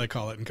 That's how they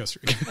call it in Costa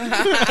Rica.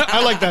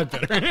 I like that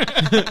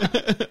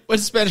better.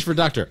 What's Spanish for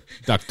doctor?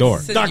 Doctor.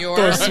 Senor.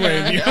 Dr.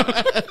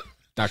 Sueño.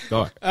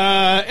 Doctor.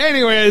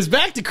 Anyways,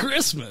 back to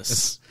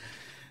Christmas.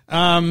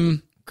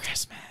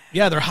 Christmas.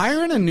 Yeah, they're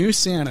hiring a new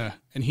Santa,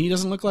 and he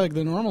doesn't look like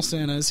the normal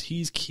Santas.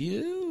 He's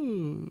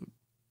cute.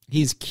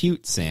 He's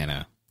cute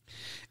Santa.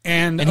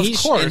 And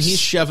he's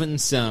shoving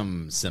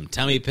some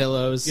tummy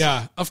pillows.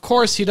 Yeah, of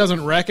course he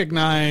doesn't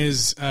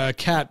recognize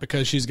Kat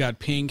because she's got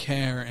pink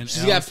hair and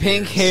She's got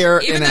pink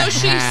hair Even and though a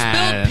she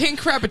hat. spilled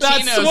pink That's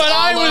frappuccinos what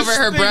I all was over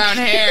her thinking. brown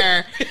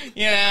hair,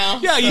 Yeah,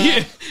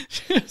 it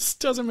just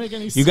doesn't make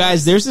any sense. You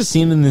guys, there's a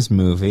scene in this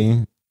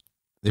movie.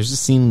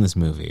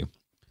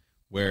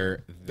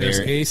 Where There's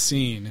a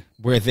scene.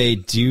 where they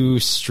do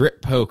strip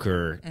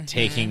poker,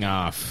 taking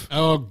off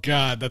Oh,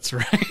 God, that's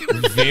right.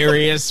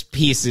 various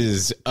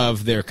pieces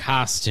of their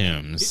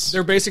costumes.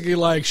 They're basically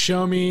like,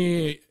 show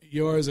me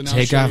yours and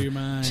I'll show you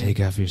mine.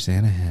 Take off your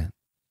Santa hat.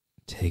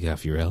 Take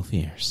off your elf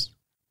ears.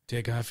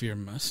 Take off your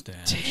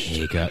mustache.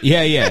 Take off.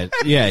 Yeah.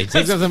 He takes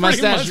off the pretty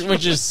mustache, much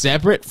which is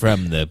separate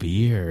from the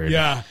beard.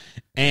 Yeah.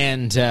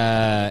 And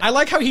I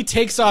like how he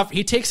takes off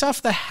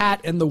the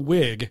hat and the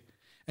wig.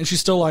 And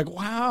she's still like,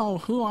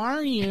 wow, who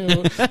are you?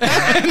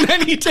 And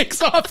then he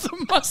takes off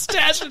the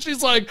mustache and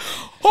she's like,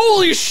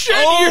 holy shit.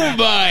 oh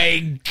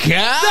my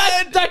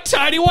god, That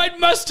tiny white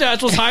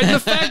mustache was hiding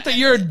the fact that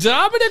you're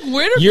Dominic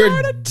Wintergarden.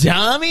 you're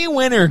Tommy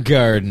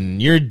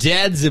Wintergarden. Your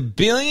dad's a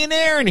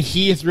billionaire and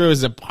he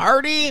throws a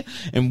party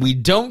and we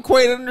don't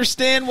quite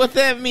understand what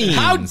that means.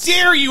 How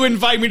dare you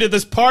invite me to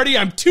this party?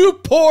 I'm too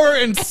poor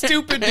and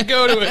stupid to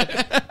go to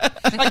it.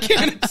 I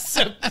can't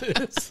accept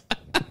this.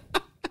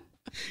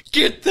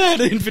 Get that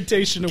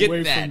invitation Get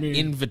away that from me.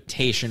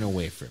 invitation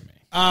away from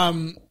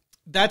me.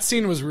 That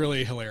scene was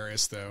really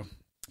hilarious, though.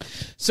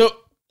 So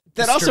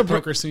that The also strip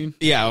poker scene.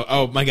 Yeah.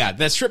 Oh my god,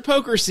 that strip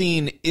poker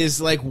scene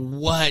is like,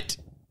 what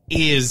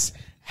is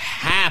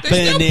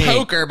happening? There's no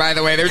poker, by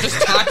the way. They're just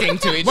talking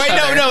to each Wait,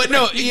 other.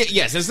 no.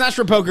 Yes, it's not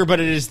strip poker, but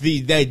it is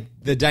the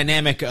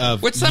dynamic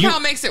of Which somehow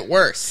makes it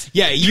worse.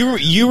 Yeah,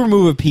 you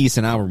remove a piece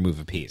and I'll remove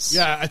a piece.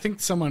 Yeah, I think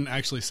someone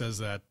actually says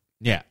that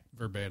Yeah.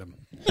 verbatim.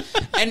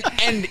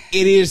 And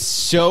it is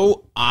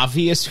so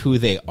obvious who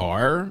they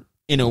are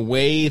in a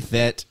way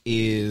that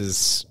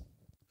is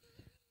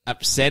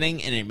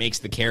upsetting, and it makes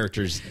the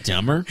characters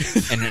dumber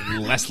and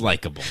less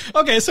likable.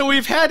 Okay, so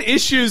we've had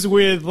issues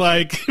with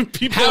like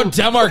people How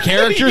dumb our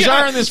characters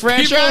are in this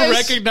franchise. People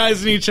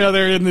recognizing each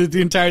other in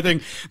the entire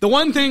thing. The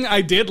one thing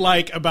I did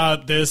like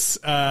about this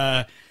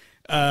I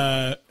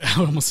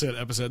almost said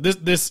episode.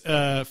 This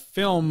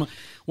film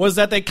was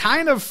that they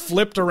kind of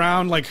flipped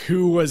around like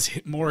who was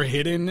more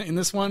hidden in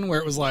this one, where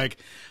it was like,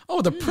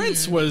 oh, the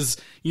prince was,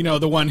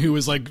 the one who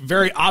was like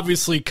very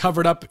obviously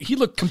covered up. He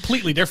looked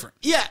completely different.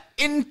 Yeah,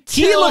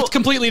 He looked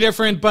completely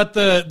different, but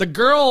the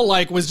girl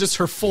like was just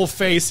her full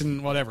face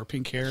and whatever,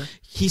 pink hair.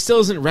 He still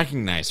doesn't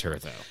recognize her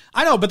though.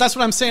 I know, but that's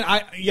what I'm saying.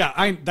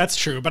 That's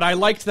true. But I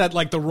liked that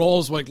like the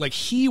roles like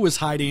he was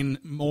hiding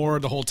more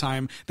the whole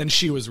time than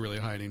she was really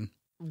hiding.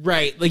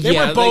 Right, like They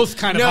were both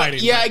kind of hiding.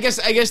 Yeah, I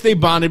guess they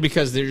bonded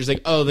because they're just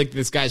like, oh, like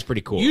this guy's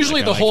pretty cool. Usually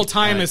Like, the I like whole it.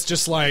 time it's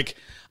just like,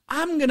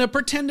 I'm going to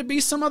pretend to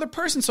be some other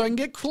person so I can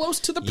get close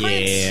to the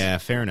prince. Yeah,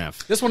 fair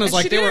enough. This one is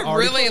like she they were didn't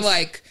already really close.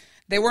 like.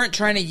 They weren't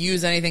trying to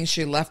use anything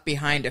she left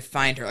behind to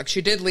find her. Like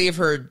she did leave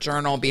her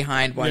journal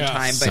behind one Yeah.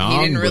 time, but he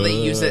didn't really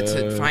Songbook. use it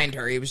to find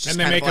her. He was just And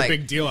they kind make of like, a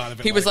big deal out of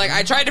it. He was like,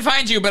 I tried to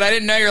find you, but I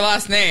didn't know your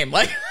last name.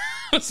 Like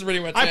that's pretty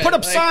much. I it. put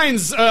up Like,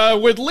 signs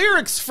with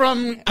lyrics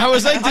from. I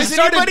was like, does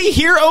anybody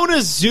here own a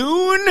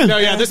Zune? No,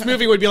 yeah, this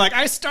movie would be like,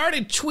 I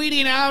started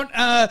tweeting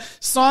out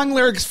song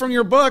lyrics from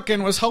your book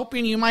and was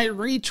hoping you might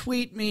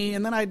retweet me,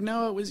 and then I'd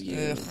know it was you.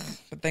 Ugh,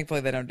 but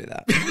thankfully they don't do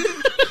that.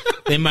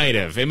 They might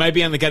have. It might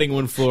be on the cutting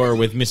room floor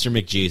with Mr.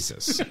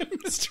 McJesus.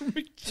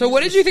 So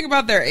what did you think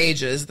about their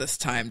ages this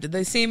time? Did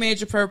they seem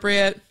age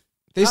appropriate?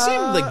 They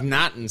seemed like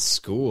not in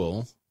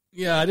school.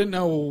 Yeah, I didn't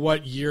know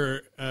what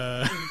year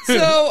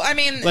So, I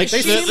mean, Like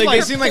they she's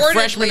seem like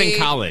freshmen in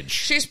college.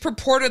 She's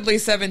purportedly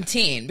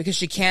 17 because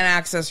she can't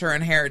access her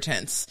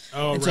inheritance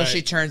until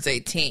she turns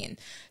 18.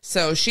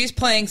 So she's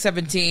playing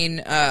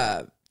 17,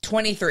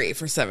 23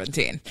 for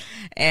 17,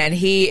 and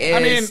he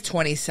is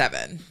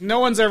 27. No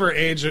one's ever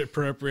age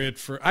appropriate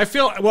for. I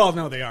feel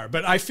no, they are,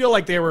 but I feel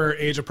like they were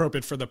age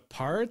appropriate for the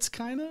parts,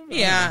 kind of.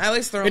 Yeah, at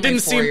least they're it only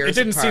didn't 4 seem. years It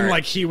didn't seem apart.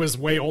 like he was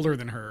way older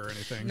than her or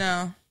anything.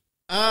 No.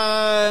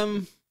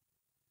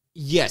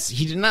 Yes,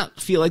 he did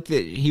not feel like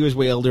that he was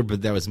way older,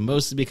 but that was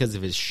mostly because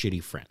of his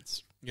shitty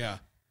friends. Yeah.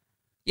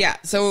 Yeah,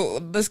 so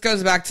this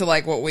goes back to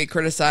like what we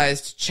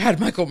criticized Chad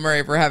Michael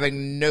Murray for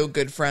having no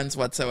good friends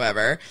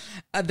whatsoever.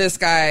 This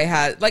guy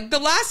had like the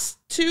last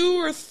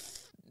two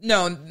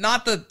no,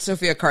 not the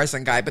Sophia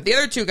Carson guy, but the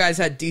other two guys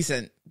had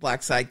decent black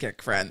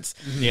sidekick friends.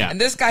 Yeah. And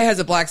this guy has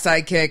a black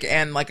sidekick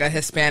and like a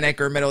Hispanic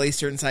or Middle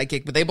Eastern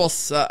sidekick, but they both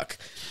suck.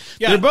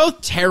 Yeah. They're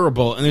both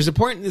terrible, and there's a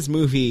point in this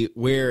movie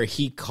where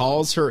he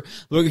calls her.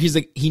 Look, he's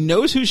like, he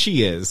knows who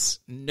she is,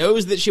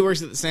 knows that she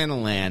works at the Santa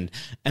Land,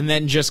 and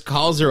then just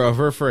calls her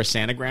over for a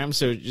Santagram.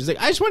 So she's like,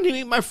 I just wanted to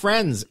meet my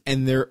friends,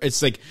 and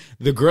it's like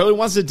the girl who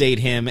wants to date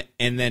him,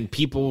 and then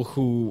people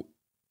who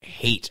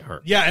hate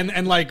her. Yeah,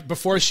 and like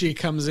before she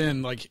comes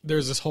in, like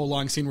there's this whole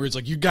long scene where he's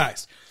like, "You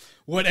guys,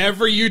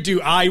 whatever you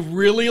do, I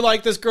really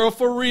like this girl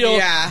for real.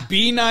 Yeah.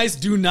 Be nice.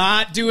 Do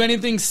not do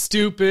anything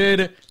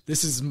stupid."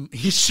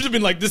 He should have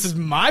been like, "This is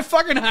my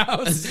fucking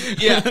house."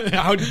 Yeah.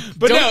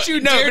 But don't you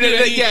dare do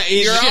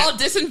anything. You're all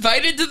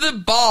disinvited to the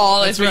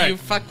ball That's if right. you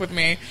fuck with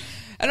me.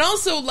 And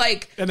also,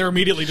 like... And they're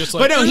immediately just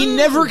like... But no, he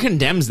never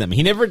condemns them.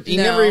 He never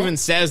even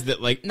says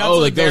that, like, Not oh, to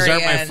like, the those very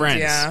aren't my end, friends.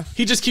 yeah.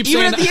 He just keeps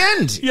Even saying... at the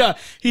end. Yeah.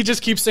 He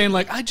just keeps saying,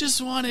 like, I just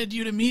wanted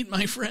you to meet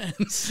my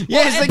friends.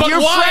 Yeah, it's like, but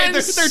your why?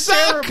 friends They're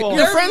suck. terrible.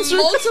 Your There friends are are...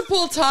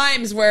 multiple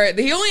times where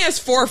he only has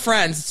 4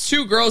 friends. It's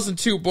 2 girls and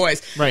 2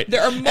 boys. Right.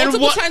 There are And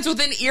multiple what- times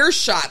within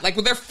earshot, like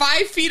when they're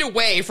 5 feet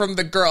away from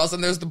the girls,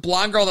 and there's the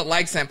blonde girl that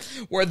likes him,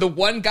 where the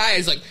one guy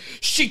is like,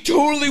 she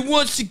totally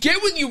wants to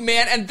get with you,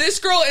 man. And this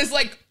girl is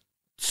like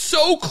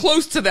so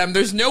close to them.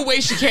 There's no way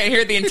she can't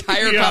hear the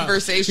entire Yeah.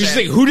 conversation. She's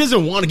like, who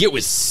doesn't want to get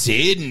with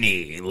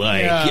Sydney?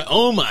 Like, Yeah.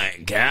 oh my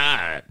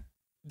God.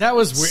 That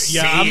was weird.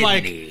 Yeah,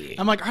 Sydney.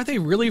 I'm like, are they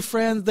really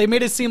friends? They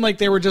made it seem like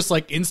they were just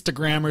like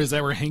Instagrammers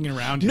that were hanging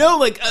around. No,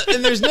 like,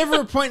 and there's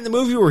never a point in the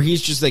movie where he's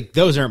just like,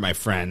 those aren't my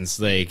friends.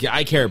 Like,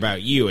 I care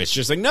about you. It's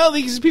just like, no,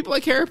 these are people I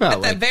care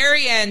about. At the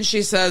very end,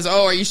 she says,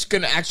 "Oh, are you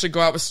going to actually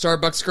go out with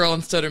Starbucks girl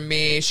instead of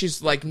me?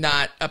 She's like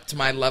not up to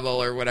my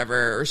level or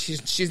whatever, or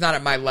she's not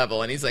at my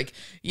level." And he's like,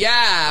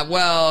 "Yeah,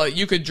 well,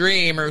 you could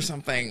dream or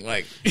something."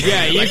 Like,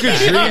 yeah, you like could that.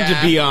 dream Yeah.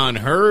 to be on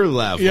her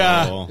level.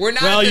 Yeah. We're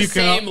not Well, at the you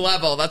can same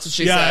level. That's what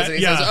she Yeah, says. And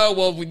he yeah. says, "Oh,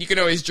 well, you can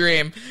always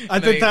dream." I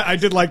And then did that. I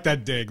did like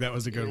that dig. That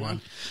was a good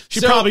one. She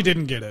So- probably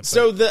didn't get it.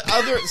 So the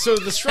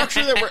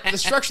structure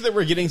that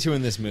we're getting to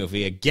in this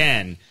movie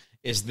again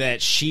is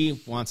that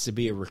she wants to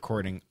be a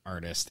recording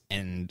artist,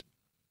 and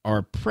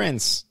our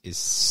prince is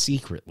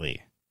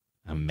secretly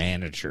a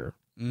manager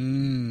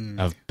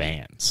of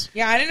bands.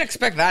 Yeah, I didn't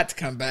expect that to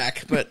come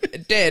back, but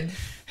it did.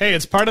 Hey,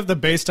 it's part of the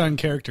based on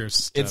characters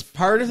stuff. It's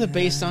part of the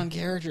based on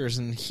characters,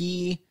 and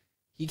he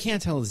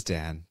can't tell his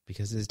dad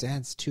because his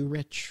dad's too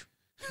rich.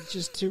 He's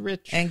just too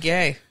rich. And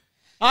gay.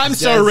 I'm His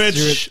so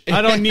dad's rich. too rich.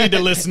 I don't need to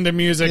listen to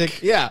music.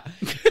 Like, yeah.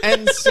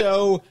 And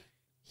so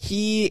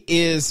he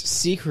is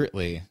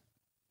secretly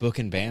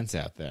booking bands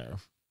out there.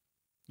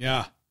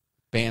 Yeah.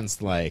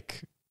 Bands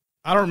like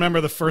I don't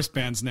remember the first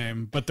band's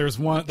name, but there's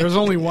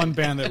only one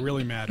band that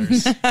really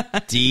matters.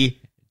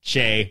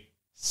 DJ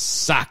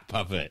Sock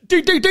Puppet.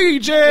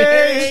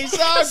 DJ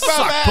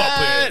Sock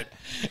Puppet.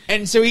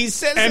 And so he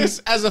says this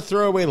as a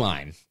throwaway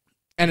line.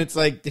 And it's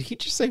like, did he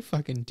just say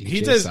fucking DJ He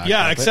does, Sock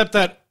yeah, Puppet? except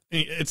that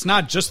it's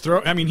not just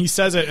throw. I mean, he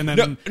says it, and then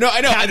No,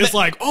 I know. Kat is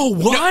like, "Oh,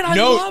 what? I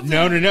love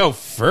that." No.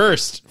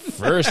 First, his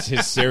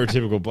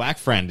stereotypical black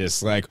friend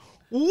is like,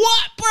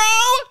 "What,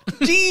 bro?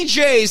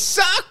 DJ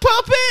Sock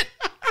Puppet?"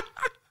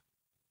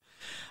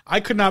 I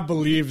could not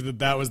believe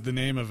that was the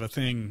name of a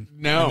thing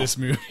No. in this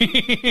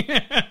movie.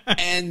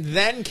 And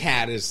then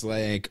Kat is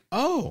like,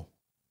 "Oh,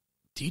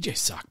 DJ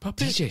Sock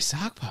Puppet. DJ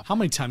Sock Puppet." How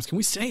many times can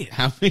we say it?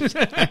 How many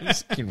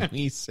times can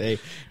we say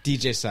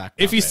DJ Sock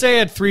Puppet? If you say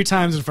it 3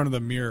 times in front of the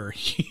mirror,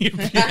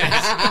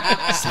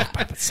 Sock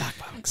Puppet, Sock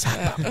Puppet,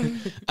 Sock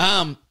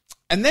Puppet.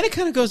 And then it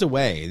kind of goes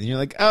away. And you're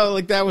like, oh,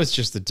 like that was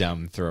just a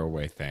dumb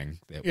throwaway thing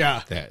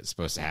that's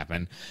supposed to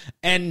happen.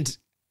 And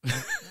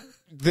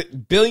the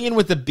Billion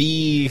with the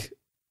B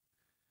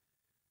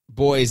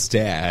boy's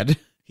dad.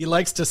 he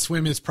likes to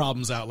swim his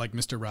problems out like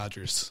Mr.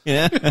 Rogers.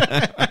 Yeah.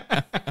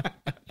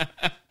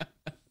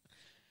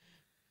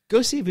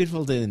 Go see A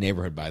Beautiful Day in the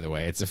Neighborhood, by the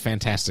way. It's a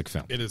fantastic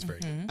film. It is very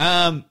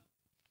good.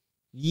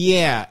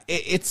 Yeah,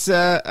 it's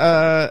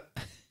You're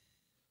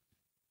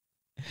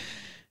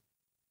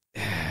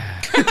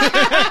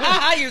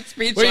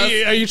speechless.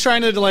 Wait, are you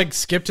trying to like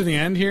skip to the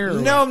end here?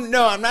 or No, what?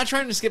 no, I'm not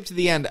trying to skip to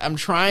the end. I'm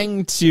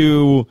trying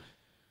to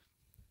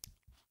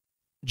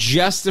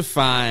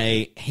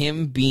justify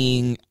him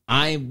being,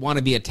 I want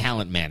to be a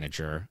talent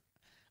manager.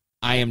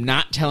 I am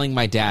not telling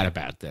my dad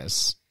about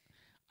this.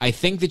 I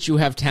think that you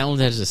have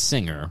talent as a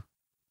singer,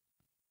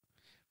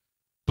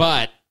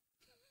 but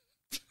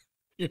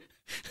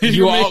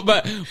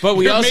but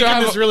we also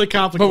have this really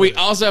complicated. But we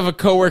also have a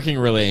co-working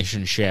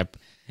relationship,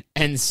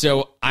 and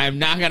so I'm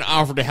not going to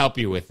offer to help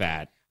you with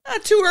that.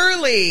 Not too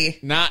early.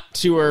 Not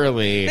too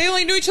early. They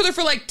only knew each other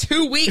for like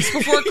 2 weeks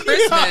before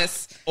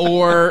Christmas.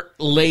 Or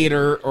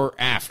later or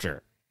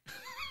after.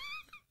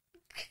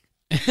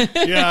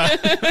 Yeah,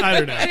 I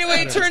don't know.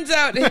 Anyway, it turns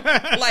out,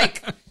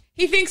 like,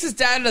 he thinks his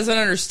dad doesn't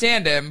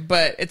understand him,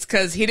 but it's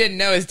because he didn't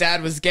know his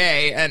dad was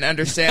gay and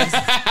understands the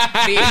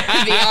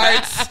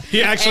arts.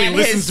 He actually and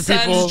listens his to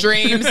people. son's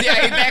dreams.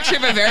 Yeah, they actually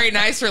have a very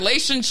nice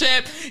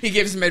relationship. He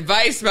gives him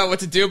advice about what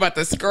to do about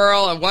this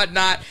girl and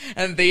whatnot.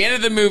 And at the end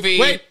of the movie...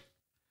 Wait,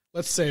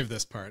 let's save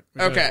this part.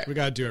 We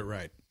gotta do it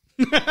right.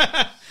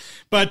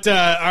 But,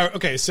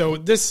 okay, so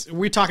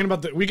we talking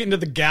about we get into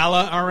the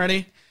gala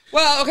already?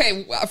 Well,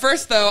 okay,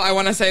 first, though, I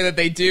want to say that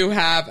they do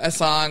have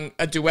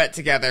a duet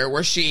together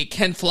where she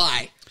can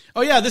fly.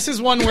 Oh, yeah, this is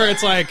one where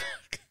it's like,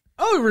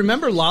 oh,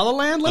 remember La La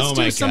Land? Let's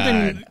do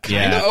something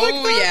kind of like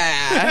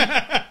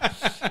that.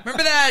 Yeah.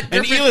 Remember that?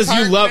 And Eliz,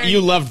 you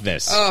loved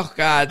this. Oh,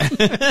 God.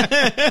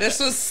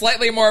 This was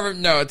slightly more of a...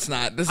 No, it's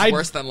not. This is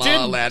worse than La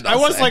La Land. I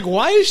was like,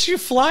 why is she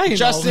flying?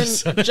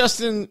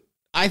 Justin,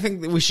 I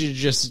think that we should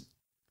just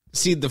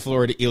cede the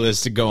floor to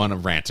Eliz to go on a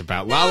rant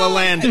about La La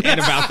Land and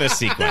about this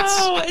sequence.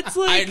 No, it's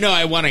like...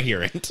 I want to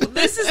hear it.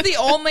 This is the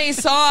only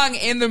song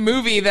in the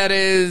movie that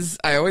is...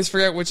 I always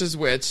forget which is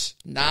which.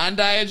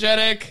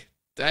 Non-diegetic?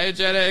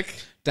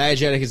 Diegetic?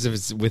 Diegetic is if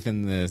it's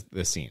within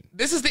the scene.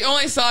 This is the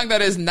only song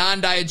that is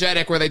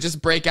non-diegetic where they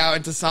just break out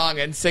into song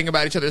and sing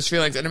about each other's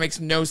feelings, and it makes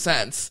no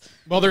sense.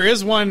 Well, there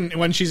is one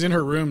when she's in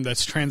her room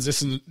that's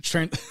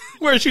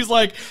where she's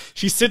like,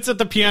 she sits at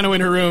the piano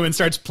in her room and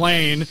starts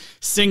playing,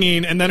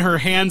 singing, and then her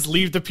hands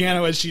leave the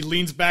piano as she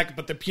leans back,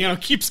 but the piano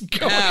keeps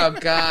going. Oh,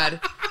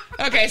 God.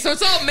 Okay, so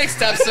it's all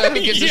mixed up, so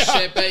who gives a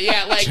shit? But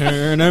yeah, like...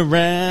 Turn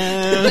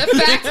around. The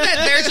fact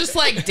that they're just,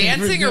 like,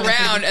 dancing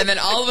around, and then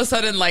all of a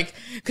sudden, like...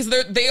 Because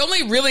they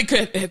only really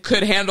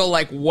could handle,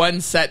 like,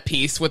 one set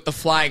piece with the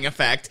flying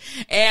effect,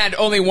 and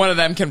only one of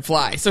them can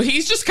fly. So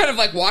he's just kind of,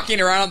 like, walking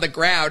around on the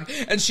ground,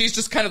 and she's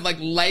just kind of, like,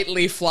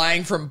 lightly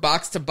flying from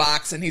box to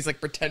box, and he's,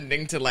 like,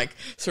 pretending to, like,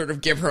 sort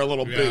of give her a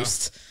little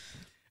boost.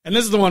 And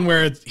this is the one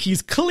where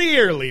he's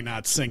clearly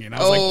not singing. I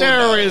was like,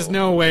 there is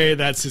no way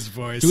that's his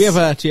voice. Do you have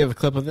a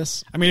clip of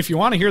this? I mean, if you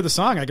want to hear the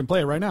song, I can play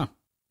it right now.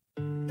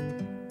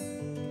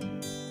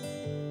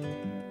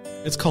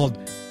 It's called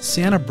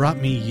Santa Brought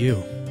Me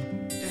You.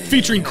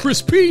 Featuring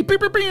Chris P.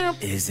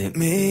 Is it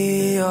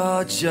me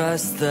or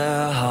just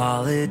the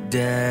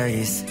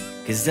holidays?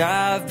 'Cause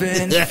I've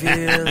been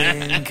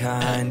feeling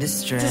kind of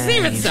strange. Doesn't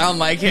even sound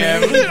like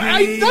him.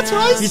 That's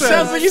what I said. He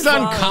sounds like he's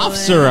on cough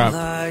syrup.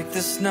 Like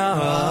the snow.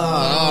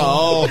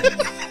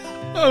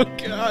 Oh,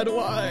 God,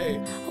 why?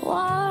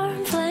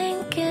 Warm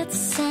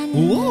blankets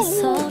and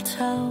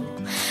mistletoe.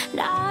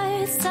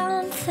 Nights,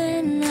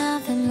 something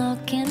I've been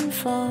looking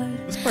for.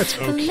 This part's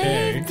But okay.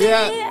 maybe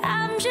Yeah.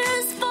 I'm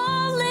just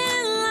falling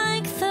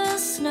like the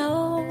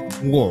snow.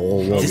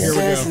 Whoa. This Here we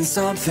go. isn't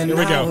something Here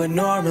we go. I would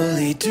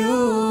normally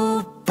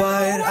do,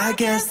 but I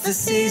guess the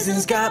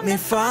season's got me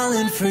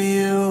falling for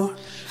you.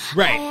 I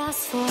Right.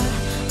 asked for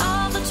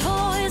all the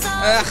toys.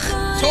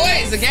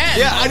 Toys again.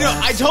 Yeah, I know.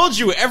 I told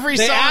you every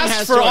They song asked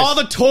has for toys. all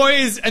the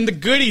toys and the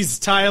goodies,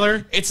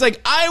 Tyler. It's like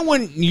I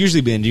wouldn't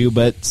usually be into you,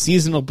 but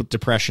seasonal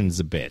depression's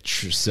a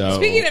bitch. So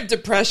Speaking of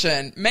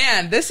depression,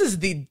 man, this is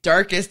the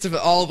darkest of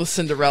all the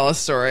Cinderella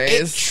stories.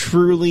 it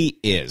truly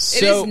is.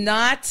 It is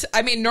not.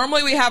 I mean,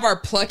 normally we have our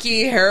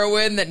plucky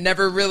heroine that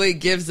never really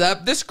gives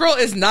up. This girl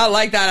is not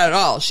like that at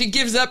all. She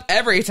gives up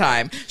every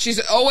time. She's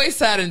always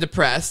sad and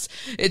depressed.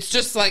 It's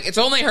just like, it's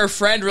only her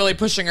friend really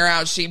pushing her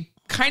out. She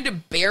kind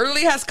of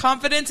barely has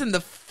confidence in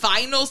the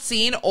final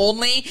scene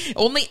only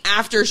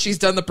after she's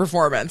done the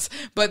performance.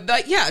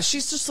 But yeah,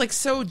 she's just like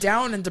so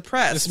down and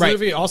depressed. This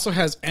movie also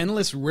has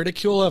endless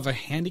ridicule of a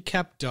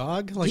handicapped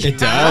dog. Like, It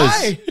does.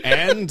 why?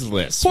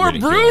 Endless. Poor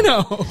ridicule.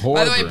 Bruno. Poor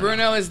By the way,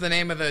 Bruno is the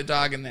name of the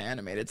dog in the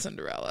animated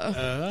Cinderella.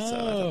 Oh. So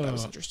I thought that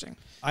was interesting.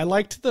 I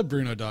liked the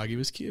Bruno dog. He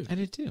was cute. I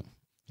did too.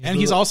 And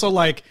he's also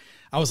like,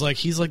 I was like,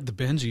 he's like the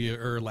Benji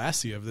or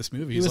Lassie of this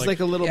movie. He was like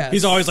a little. Yeah.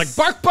 He's always like,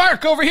 bark,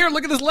 bark, over here,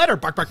 look at this letter.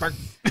 Bark, bark, bark.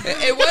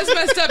 It was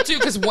messed up too,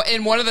 because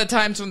in one of the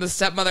times when the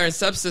stepmother and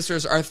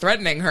stepsisters are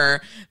threatening her,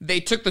 they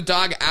took the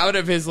dog out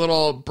of his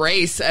little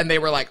brace and they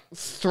were like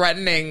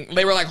threatening.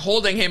 They were like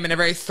holding him in a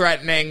very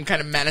threatening, kind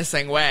of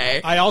menacing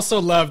way. I also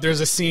love,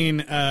 there's a scene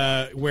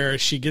where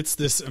she gets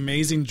this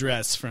amazing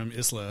dress from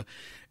Isla,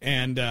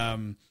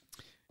 and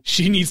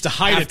she needs to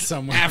hide it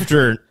somewhere.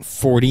 After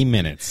 40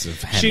 minutes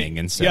of hemming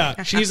and stuff.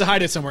 Yeah, she needs to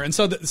hide it somewhere. And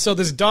so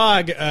this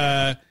dog,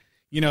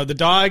 the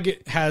dog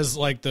has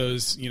like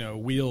those,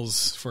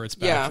 wheels for its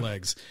back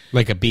legs.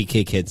 Like a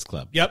BK Kids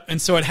Club. Yep.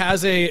 And so it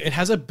has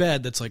a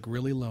bed that's like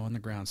really low on the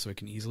ground, so it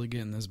can easily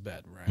get in this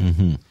bed, right?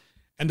 Mm-hmm.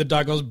 And the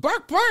dog goes,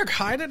 bark, bark,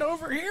 hide it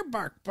over here,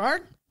 bark,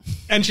 bark.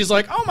 And she's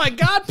like, oh my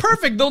God,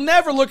 perfect. They'll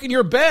never look in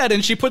your bed.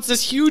 And she puts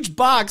this huge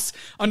box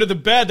under the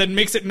bed that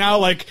makes it now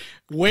like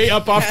way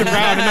up off the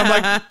ground. And I'm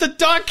like, the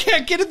dog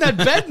can't get in that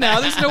bed now.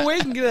 There's no way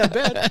he can get in that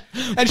bed.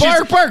 And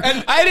Bark.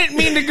 And I didn't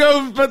mean to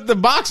go put the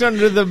box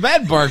under the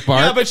bed, Bark.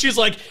 Yeah, but she's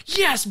like,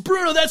 yes,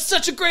 Bruno, that's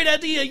such a great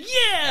idea.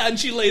 Yeah. And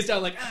she lays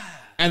down like, ah.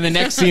 And the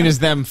next scene is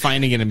them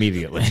finding it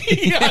immediately.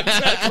 Yeah,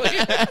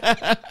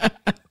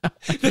 exactly.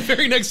 The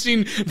very next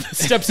scene, the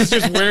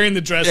stepsister's wearing the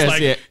dress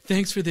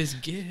thanks for this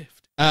gift.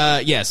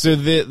 So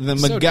the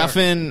So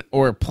MacGuffin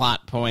or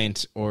plot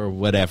point or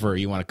whatever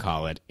you want to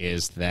call it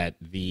is that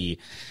the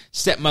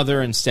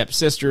stepmother and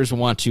stepsisters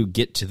want to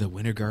get to the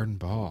Winter Garden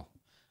Ball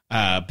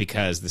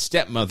because the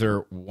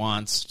stepmother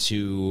wants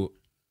to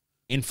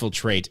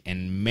infiltrate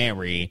and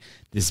marry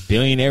this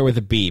billionaire with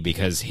a B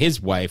because his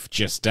wife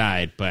just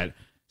died, but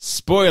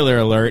spoiler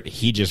alert,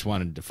 he just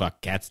wanted to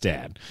fuck Kat's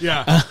dad.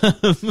 Yeah.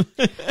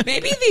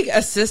 Maybe the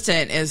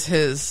assistant is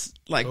his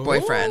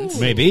boyfriend.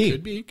 Maybe.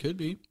 Could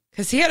be.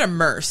 Because he had a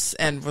merce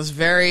and was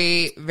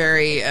very,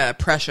 very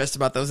precious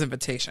about those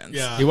invitations.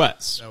 Yeah. He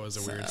was. That was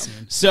a weird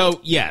scene. So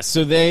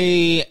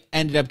they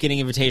ended up getting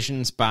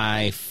invitations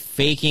by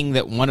faking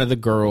that one of the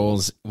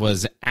girls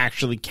was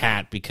actually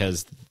Kat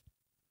because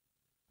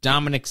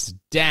Dominic's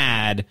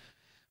dad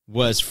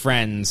was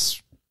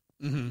friends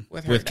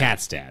with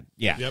Kat's dad.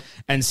 Yeah. Yep.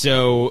 And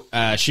so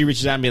she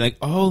reaches out and be like,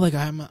 oh, like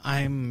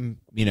I'm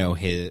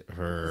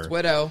his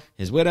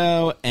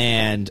widow,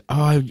 and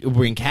I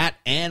bring Kat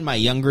and my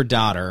younger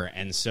daughter,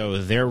 and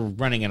so they're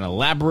running an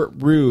elaborate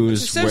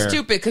ruse. It's so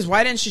stupid, because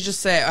why didn't she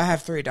just say, I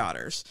have 3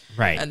 daughters?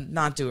 Right. And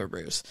not do a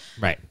ruse.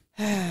 Right.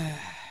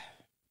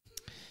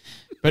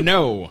 But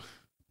no.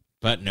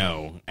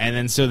 And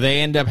then so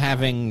they end up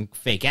having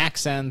fake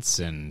accents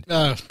and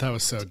That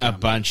was so dumb. a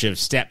bunch of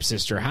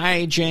stepsister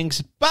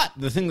hijinks. But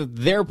the thing that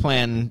their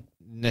plan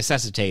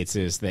necessitates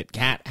is that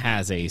Kat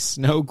has a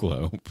snow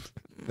globe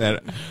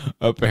that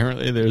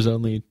apparently there's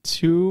only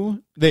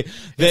 2.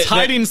 It's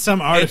hiding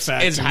some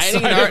artifact. It's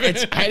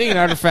hiding an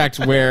artifact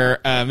where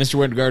Mr.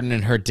 Wintergarden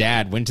and her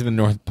dad went to the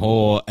North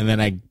Pole, and then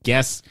I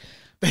guess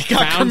they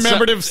got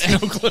commemorative snow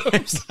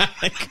globes.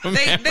 They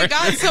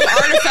got some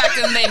artifact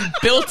and they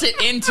built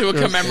it into a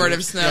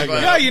commemorative snow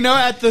globe. Yeah,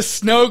 at the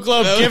snow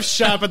globe gift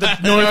shop at the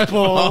North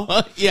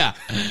Pole. Yeah.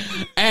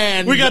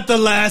 And we got the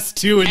last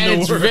 2 in the world.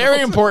 And it's very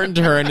important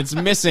to her, and it's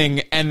missing,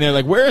 and they're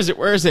like, where is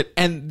it?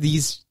 And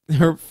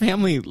her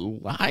family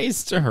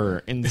lies to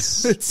her and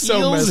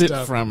steals it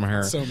from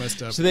her. So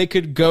messed up. So they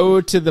could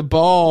go to the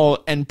ball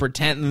and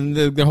pretend,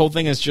 and the whole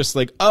thing is just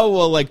like, oh,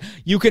 well, like,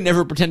 you can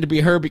never pretend to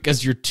be her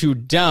because you're too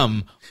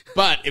dumb.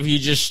 But if you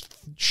just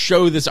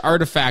show this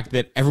artifact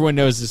that everyone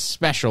knows is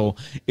special,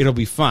 it'll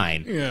be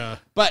fine. Yeah.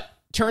 But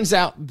turns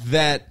out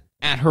that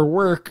at her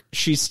work,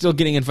 she's still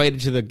getting invited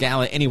to the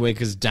gala anyway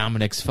because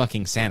Dominic's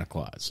fucking Santa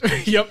Claus.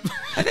 Yep.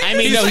 I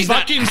mean, no, he's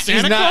fucking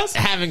Santa Claus?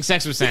 not having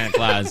sex with Santa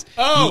Claus.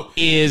 Oh.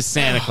 He is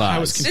Santa Claus. I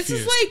was confused.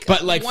 This is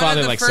But like one father,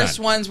 of the like first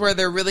son. ones where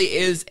there really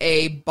is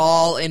a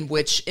ball in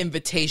which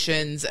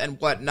invitations and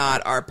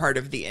whatnot are part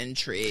of the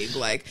intrigue.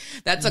 Like,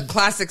 that's a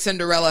classic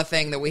Cinderella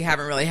thing that we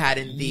haven't really had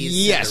in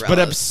these Yes, Cinderellas. but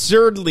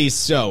absurdly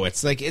so.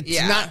 It's like, it's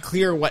Yeah. not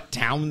clear what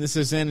town this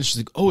is in. And she's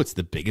like, oh, it's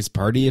the biggest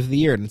party of the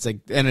year. And it's like,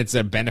 and it's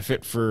a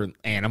benefit for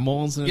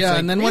animals. And it's Yeah, like,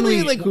 and then really?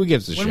 when we who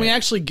gives a shit? when we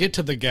actually get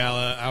to the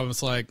gala, I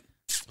was like,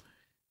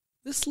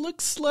 this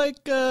looks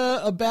like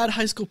a bad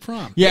high school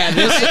prom. Yeah, It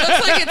looks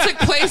like it took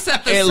place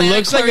at the it Santa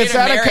looks like it's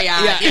Clarita at a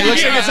Marriott. it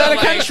looks like it's at a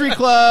country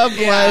club.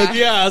 Like,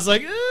 Yeah, I was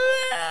like,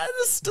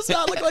 this does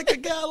not look like a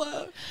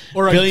gala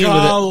or a Billion with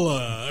a-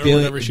 gala or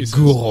whatever she says.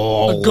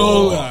 Goal. A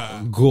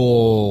gala.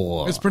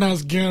 Goal. It's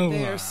pronounced gala.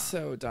 They're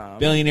so dumb.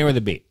 Billionaire with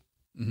a B.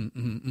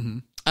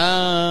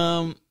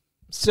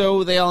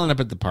 So they all end up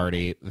at the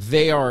party.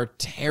 They are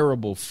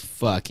terrible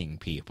fucking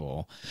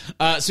people.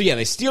 So yeah,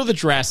 they steal the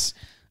dress.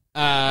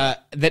 That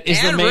is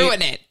And the main,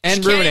 ruin it.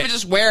 and she ruin can't it. even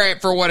just wear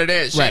it for what it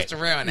is. She Right. has to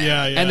ruin it.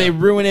 Yeah. And they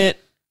ruin it.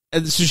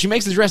 And so she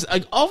makes the dress.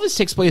 Like, all of this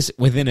takes place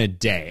within a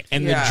day,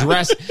 and Yeah.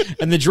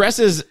 the dress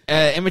is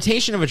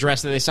imitation of a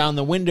dress that they saw in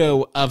the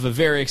window of a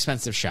very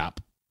expensive shop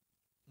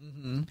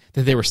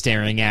that they were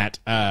staring at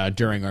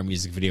during our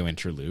music video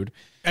interlude.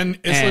 And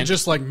And-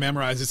 just like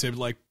memorizes it,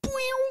 like,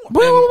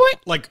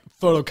 like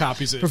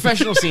photocopies it.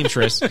 Professional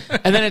seamstress,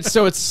 and then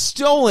it's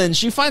stolen.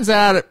 She finds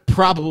out at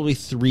probably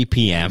 3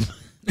 p.m.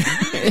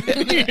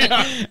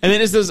 And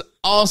then is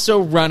also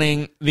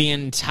running the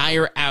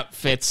entire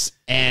outfits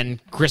and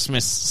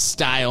Christmas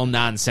style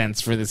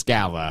nonsense for this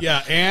gala.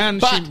 Yeah, and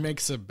But- she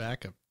makes a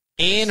backup.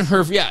 In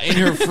her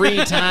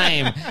free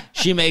time,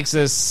 she makes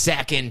a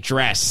second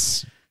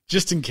dress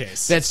Just in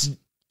case. that's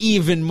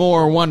even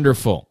more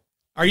wonderful.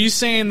 Are you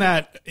saying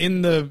that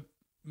in the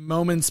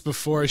moments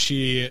before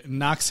she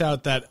knocks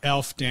out that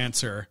elf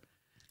dancer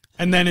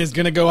and then is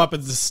going to go up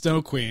as the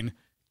Snow Queen,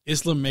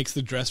 Isla makes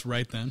the dress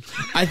right then.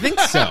 I think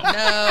so.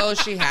 No,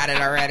 she had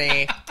it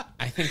already.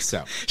 I think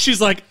so. She's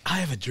like, I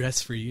have a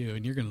dress for you,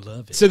 and you're going to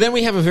love it. So then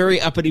we have a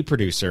very uppity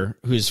producer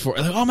who's like,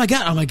 oh my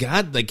God,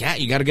 like, Kat,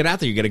 you got to get out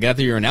there. You got to get out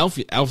there. You're an elf.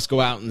 Elves go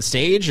out on the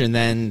stage, and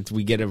then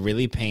we get a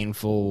really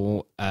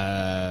painful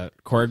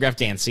choreographed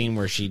dance scene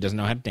where she doesn't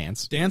know how to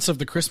dance. Dance of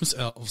the Christmas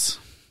Elves.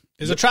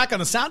 There's a track on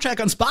the soundtrack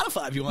on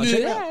Spotify if you want to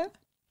check it out.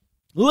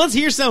 Well, let's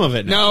hear some of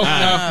it. No.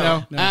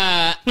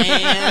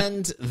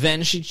 And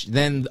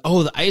then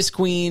the Ice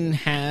Queen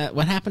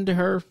what happened to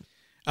her?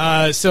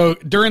 So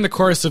during the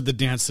course of the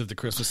Dance of the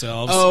Christmas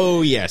Elves,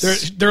 Oh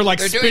yes, they're like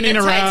They're spinning doing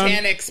a around.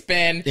 Titanic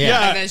spin.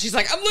 Yeah. And then she's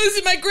like, I'm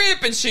losing my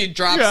grip. And she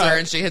drops Yeah. her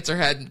and she hits her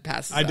head and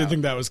passes I did out.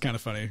 think that was kind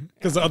of funny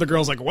because the other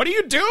girl's like, "What are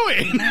you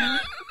doing?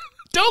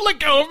 Don't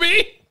let go of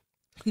me!"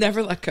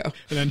 Never let go.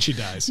 And then she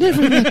dies.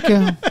 Never let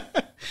go.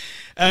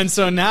 And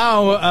so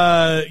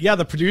now,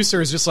 the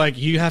producer is just like,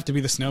 you have to be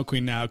the Snow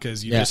Queen now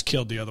because you just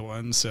killed the other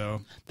one.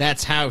 So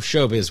that's how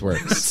showbiz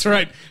works. that's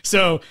right.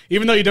 So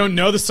even though you don't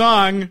know the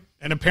song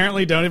and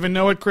apparently don't even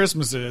know what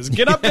Christmas is,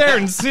 get up there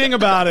and sing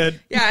about it.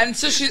 Yeah, and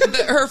so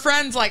her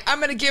friend's like, I'm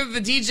going to give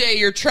the DJ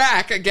your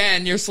track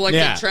again, your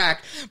selected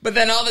track. But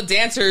then all the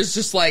dancers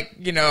just like,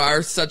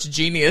 are such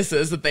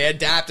geniuses that they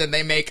adapt and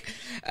they make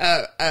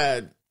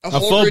a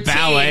whole full routine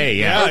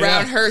ballet,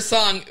 around her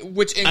song,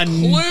 which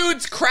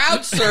includes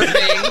crowd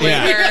surfing with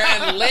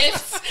her and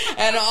lifts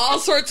and all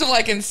sorts of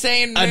like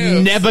insane moves.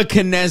 A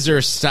Nebuchadnezzar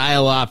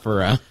style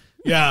opera.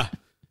 Yeah.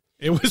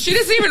 It was. She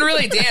doesn't even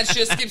really dance. She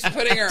just keeps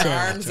putting her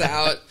arms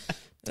out.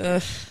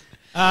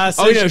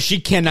 So She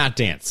cannot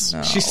dance.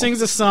 she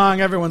sings a song.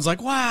 Everyone's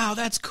like, wow,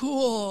 that's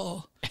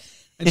cool.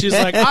 And she's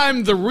like,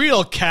 I'm the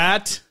real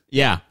cat.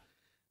 Yeah.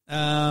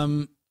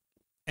 And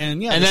then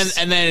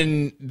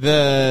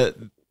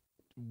the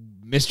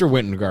Mr.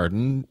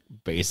 Wintergarten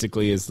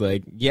basically is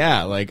like,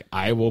 yeah, like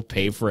I will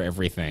pay for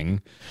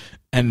everything.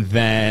 And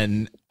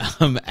then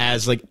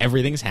as like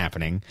everything's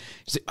happening,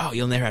 she's like, oh,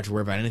 you'll never have to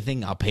worry about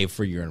anything. I'll pay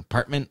for your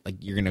apartment. Like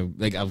you're gonna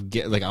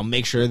I'll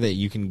make sure that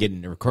you can get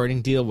a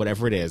recording deal,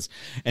 whatever it is.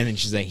 And then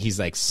he's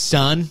like,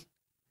 son,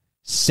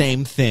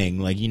 same thing.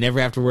 Like you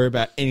never have to worry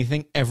about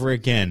anything ever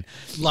again.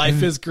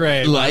 Life is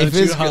great. Life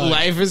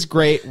is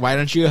great. Why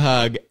don't you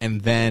hug?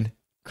 And then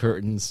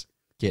curtains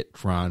get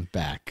drawn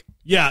back.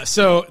 Yeah,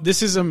 so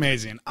this is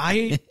amazing.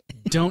 I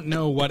don't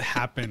know what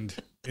happened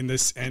in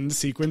this end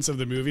sequence of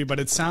the movie, but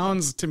it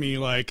sounds to me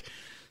like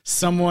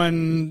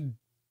someone,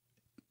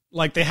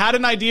 like they had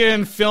an idea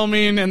in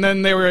filming and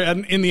then they were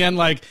in the end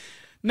like,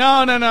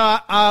 no,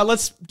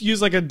 let's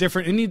use like a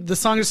different, the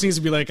song just needs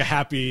to be like a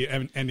happy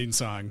ending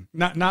song,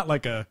 not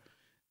like a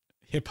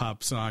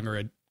hip-hop song or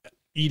a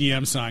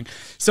EDM song.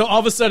 So all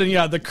of a sudden,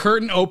 the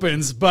curtain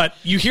opens, but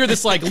you hear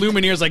this like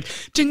Lumineers like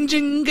jing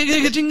jing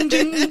jing jing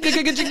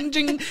jing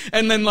jing,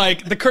 and then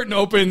like the curtain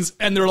opens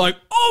and they're like,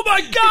 oh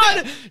my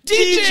god,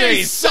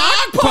 DJ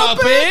Sock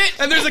Puppet!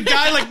 And there's a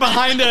guy like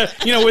behind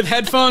with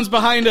headphones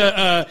behind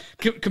a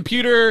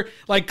computer,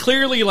 like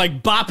clearly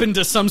like bopping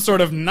to some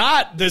sort of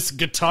not this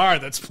guitar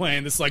that's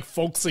playing, this like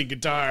folksy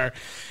guitar,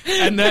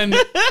 and then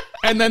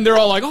they're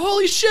all like,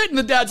 holy shit! And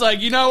the dad's like,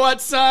 you know what,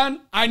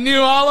 son? I knew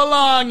all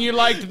along you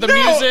liked the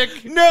music.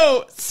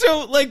 No,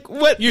 so like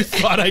what? You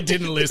thought I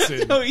didn't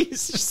listen. No,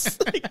 he's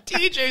just like,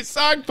 DJ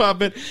Sock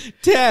Puppet.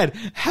 Dad,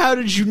 how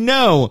did you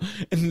know?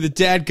 And the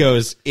dad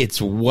goes,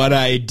 it's what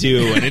I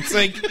do. And it's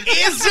like,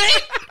 is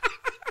it?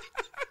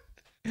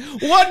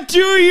 What do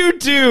you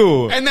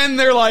do? And then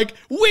they're like,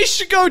 we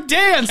should go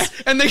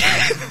dance. And they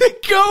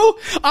go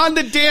on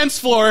the dance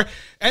floor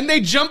and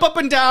they jump up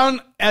and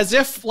down as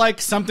if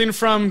like something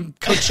from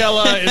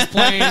Coachella is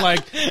playing,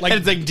 like it's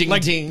like ding,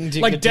 ding,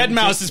 ding, like ding, Deadmau5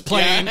 ding. is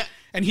playing. Yeah.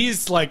 And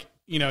he's like,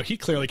 he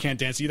clearly can't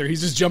dance either.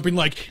 He's just jumping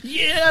like,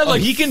 yeah,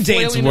 like he can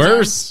dance flailing his worse.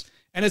 arms.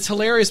 And it's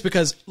hilarious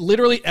because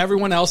literally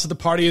everyone else at the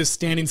party is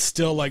standing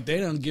still, like they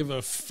don't give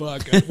a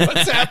fuck of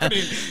what's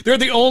happening. They're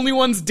the only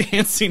ones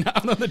dancing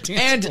out on the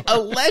dance floor. And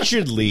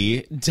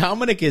allegedly,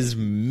 Dominic is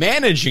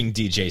managing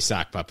DJ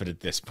Sock Puppet at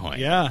this point.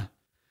 Yeah.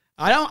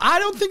 I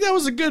don't think that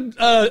was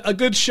a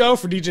good show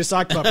for DJ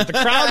Sock Puppet. The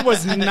crowd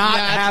was not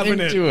having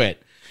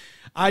it.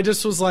 I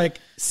just was like,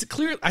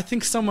 clear. I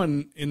think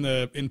someone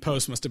in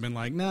post must have been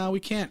like, no, we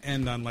can't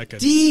end on like a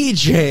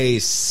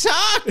DJ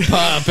Sock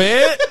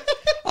Puppet.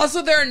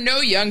 Also, there are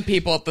no young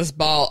people at this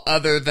ball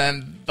other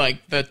than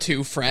like the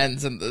two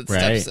friends and the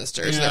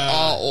stepsisters. Yeah. They're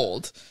all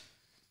old.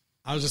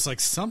 I was just like,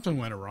 something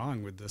went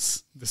wrong with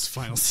this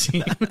final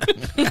scene.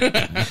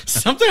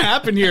 Something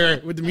happened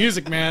here with the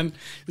music, man.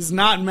 It does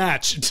not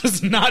match. It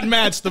does not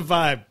match the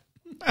vibe.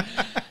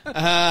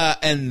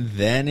 And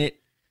then it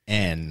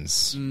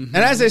ends. Mm-hmm.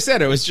 And as I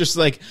said, it was just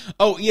like,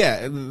 oh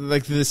yeah,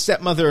 like the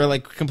stepmother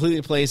like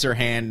completely plays her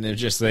hand and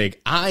it's just like,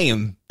 I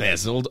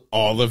embezzled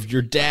all of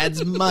your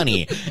dad's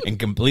money and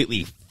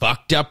completely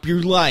fucked up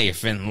your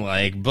life and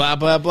like blah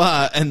blah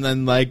blah. And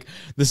then like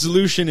the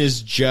solution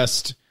is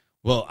just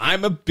well,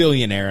 I'm a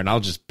billionaire and I'll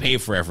just pay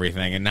for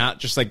everything, and not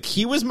just like,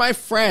 he was my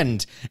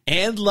friend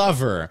and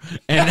lover.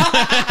 And,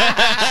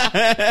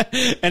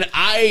 and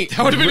That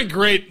would have been a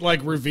great,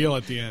 like, reveal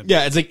at the end.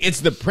 yeah, it's like,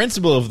 it's the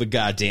principle of the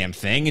goddamn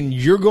thing, and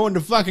you're going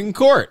to fucking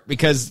court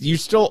because you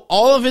stole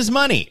all of his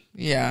money.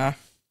 Yeah.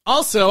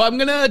 Also, I'm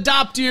going to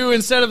adopt you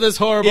instead of this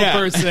horrible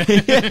person. By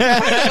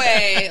the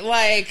way,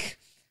 like,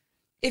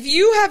 if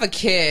you have a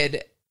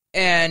kid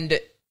and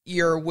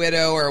you're a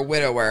widow or a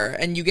widower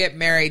and you get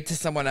married to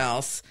someone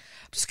else,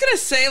 I'm just going to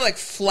say, like,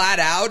 flat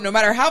out, no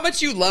matter how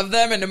much you love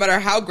them and no matter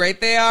how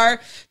great they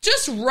are,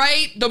 just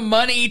write the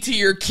money to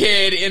your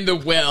kid in the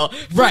will.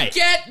 Right.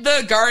 Forget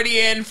the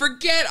guardian.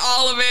 Forget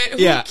all of it.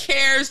 Yeah. Who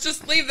cares?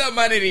 Just leave the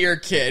money to your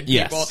kid,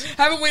 Yes. people.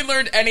 Haven't we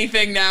learned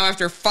anything now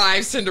after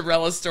 5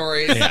 Cinderella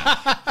stories?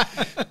 Yeah.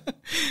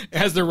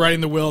 As they're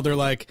writing the will, they're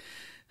like,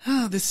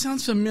 oh, this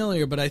sounds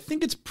familiar, but I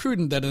think it's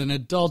prudent that an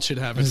adult should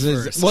have it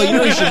first. Well, you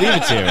know who you should leave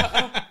it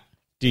to?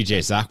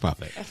 DJ Sock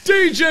Puppet.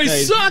 DJ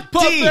Sock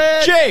Puppet!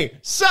 DJ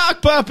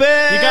Sock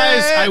Puppet! You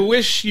guys, I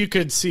wish you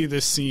could see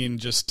this scene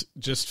just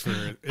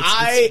for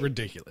it's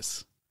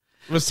ridiculous.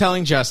 Was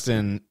telling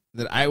Justin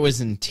that I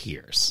was in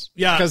tears.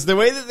 Yeah. Because the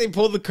way that they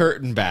pull the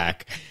curtain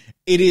back,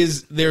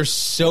 they're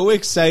so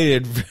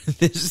excited for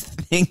this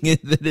thing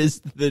that is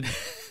the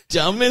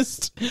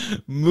dumbest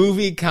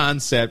movie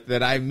concept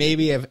that I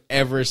maybe have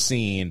ever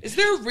seen. Is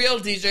there a real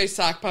DJ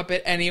Sock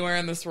Puppet anywhere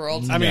in this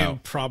world? I No. mean,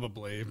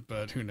 probably,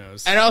 but who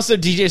knows? And also,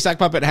 DJ Sock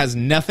Puppet has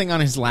nothing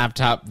on his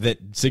laptop that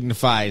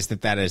signifies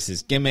that is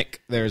his gimmick.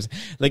 There's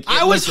like,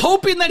 I was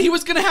hoping that he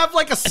was going to have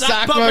like a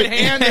sock puppet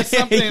hand or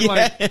something. Yeah.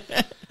 Like,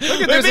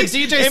 look at there's a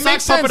DJ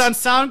Sock Puppet on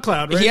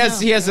SoundCloud. Right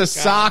He has a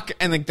sock,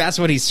 and like that's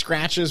what he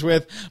scratches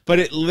with. But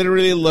it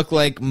literally looked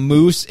like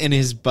Moose and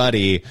his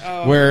buddy,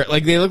 where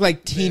like they look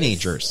like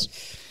teenagers.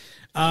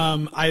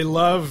 I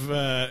love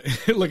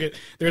look at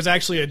there's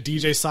actually a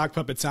DJ Sock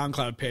Puppet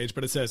SoundCloud page,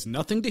 but it says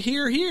nothing to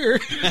hear here.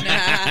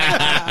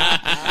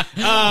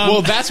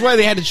 Well, that's why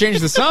they had to change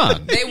the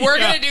song. They were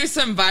going to do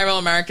some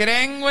viral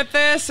marketing with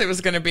this. It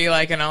was going to be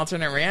like an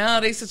alternate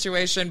reality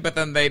situation, but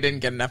then they didn't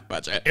get enough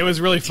budget. It was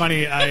really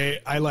funny. I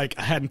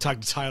hadn't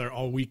talked to Tyler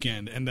all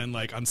weekend, and then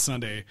like on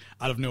Sunday,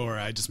 out of nowhere,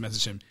 I just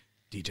messaged him,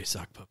 DJ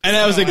Sock Puppet. And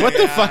I was like, what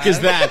the fuck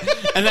is that?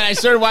 And then I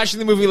started watching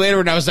the movie later,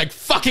 and I was like,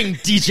 fucking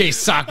DJ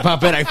Sock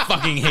Puppet, I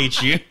fucking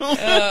hate you.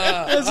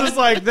 It's just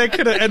like they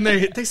could have, and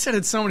they said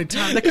it so many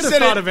times. They could have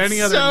thought of any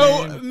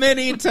other name.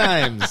 many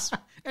times.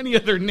 Any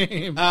other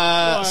name.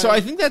 So I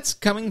think that's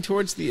coming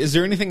towards the... Is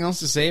there anything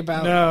else to say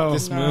about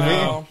this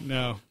movie?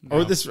 No.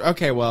 Or this...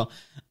 Okay, well,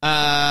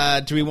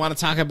 do we want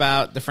to talk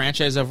about the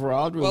franchise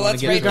overall? Do we Well, want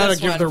let's to rate We gotta this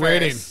give one the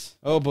rating. first.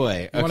 Oh,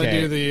 boy. You want to Okay.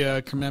 do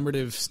the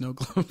commemorative snow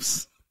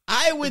globes?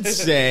 I would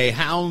say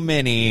how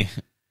many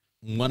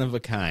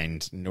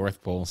one-of-a-kind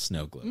North Pole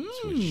snow globes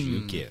would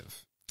you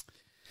give?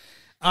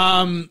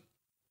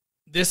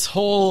 This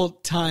whole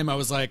time I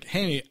was like,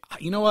 hey,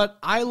 you know what?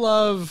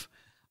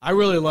 I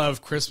really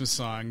love Christmas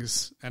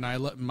songs, and I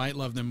might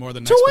love them more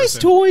than next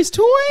person. Toys.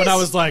 But I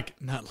was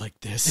like, not like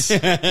this.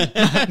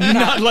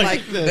 not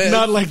like this.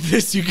 Not like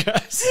this, you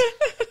guys.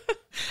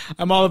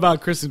 I'm all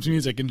about Christmas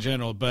music in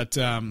general, but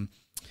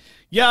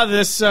yeah,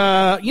 this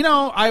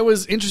I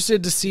was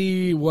interested to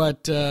see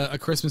what a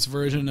Christmas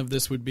version of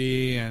this would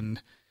be,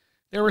 and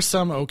there were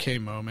some okay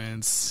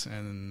moments,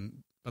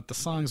 but the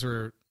songs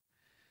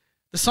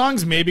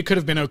maybe could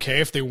have been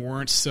okay if they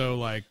weren't so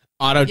like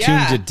auto-tuned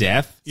Yeah. to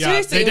death. yeah,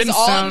 Seriously, they it was didn't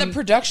all sound, in the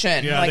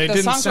production. Yeah, like they the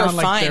didn't songs were sound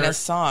like fine they're- as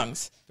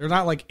songs. they're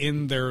not like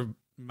in their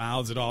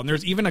mouths at all. And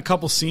there's even a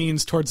couple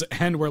scenes towards the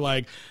end where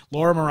like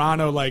Laura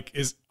Morano like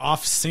is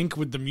off sync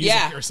with the music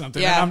Yeah, or something.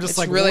 yeah, And I'm just it's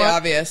like, really what?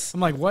 obvious. I'm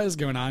like, what is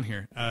going on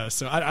here?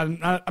 So I'm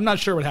not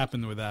sure what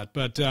happened with that,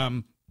 but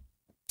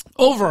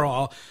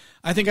overall,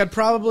 I think I'd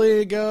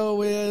probably go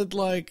with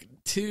like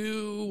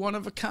 2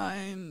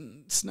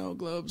 one-of-a-kind snow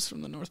globes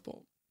from the North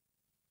Pole.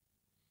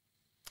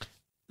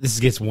 This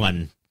gets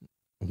one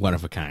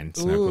of a kind.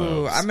 Snow Ooh,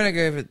 globes. I'm gonna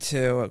give it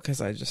 2 because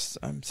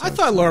I'm so. I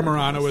thought Laura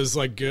Morano was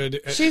like good.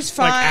 At, She's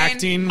fine. like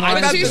acting. I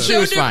But thought she's she so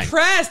was fine.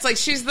 depressed. Like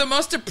she's the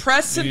most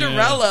depressed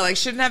Cinderella. Like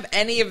she didn't have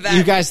any of that.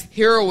 You guys-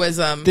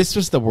 heroism. This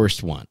was the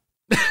worst one.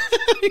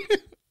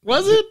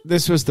 Was it?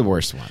 This was the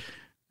worst one.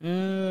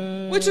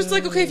 Which is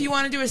like, okay, if you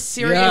want to do a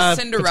serious Yeah,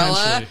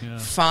 Cinderella, potentially, yeah.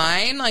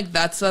 fine. Like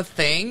that's a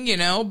thing,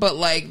 But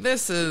like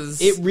this is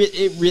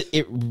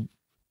It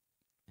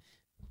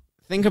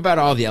think about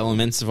all the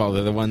elements of all the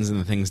other ones and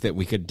the things that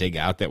we could dig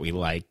out that we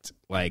liked.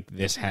 Like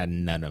this had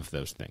none of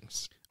those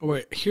things. Oh,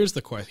 wait, here's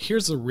the question.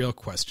 Here's the real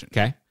question.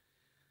 Okay.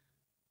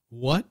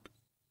 What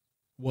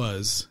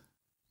was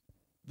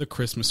the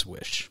Christmas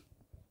wish?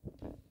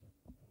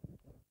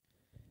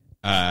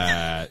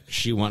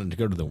 She wanted to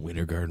go to the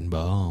Winter Garden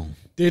Ball.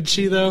 Did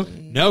she though?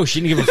 No, she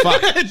didn't give a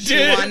fuck. she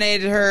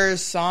wanted her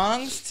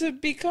songs to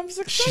become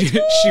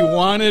successful. She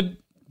wanted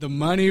the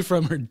money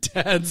from her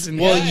dad's. And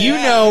Well, you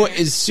know,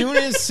 as soon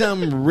as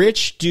some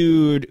rich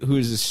dude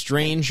who's a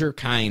stranger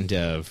kind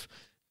of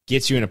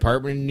gets you an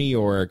apartment in New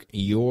York,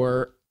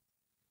 your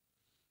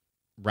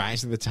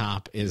rise to the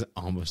top is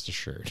almost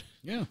assured.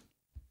 yeah.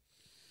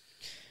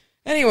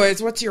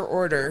 Anyways, what's your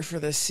order for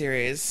this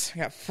series?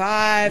 We got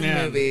 5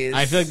 movies.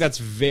 I feel like that's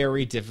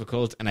very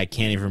difficult, and I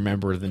can't even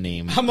remember the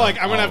name. I'm going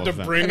to have to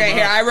bring Okay, them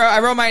here, up. I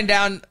wrote mine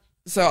down,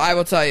 so I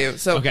will tell you.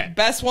 So, Okay.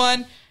 best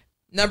one,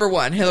 number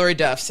 1, Hilary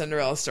Duff,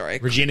 Cinderella Story.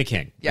 Regina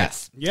King.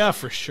 Yes. Yeah,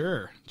 for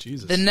sure.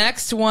 Jesus. The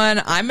next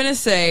one, I'm going to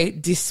say,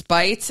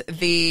 despite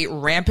the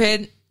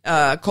rampant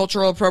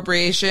cultural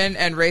appropriation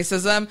and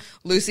racism,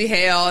 Lucy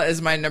Hale is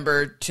my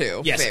number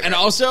 2 Yes, favorite. and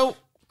also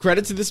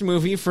credit to this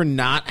movie for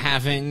not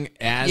having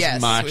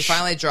as much. we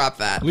finally dropped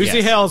that. Lucy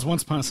Yes. Hale is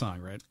Once Upon a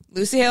Song, right?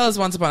 Lucy Hale is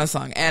Once Upon a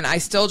Song, and I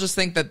still just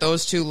think that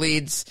those 2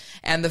 leads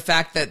and the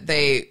fact that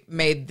they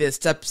made the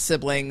step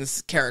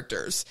siblings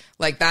characters,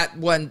 like that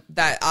one,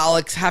 that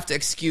I'll have to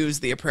excuse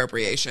the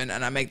appropriation,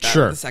 and I make that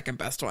the second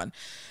best one.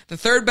 The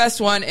third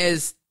best one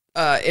is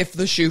If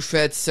the Shoe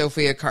Fits,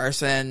 Sophia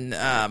Carson.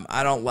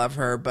 I don't love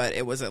her, but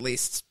it was at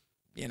least,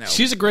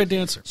 She's a great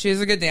dancer.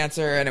 she's a good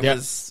dancer, and it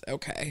was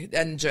okay.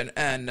 And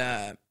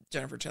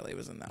Jennifer Tilly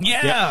was in that one.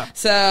 Yeah.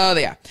 So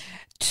yeah.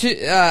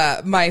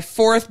 My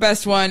fourth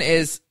best one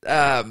is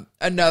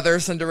another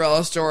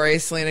Cinderella Story,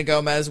 Selena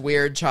Gomez,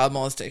 weird child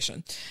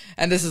molestation.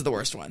 And this is the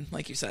worst one,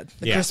 like you said,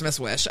 the Christmas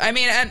Wish. I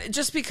mean, and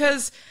just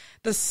because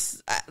the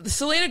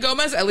Selena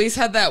Gomez at least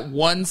had that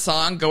one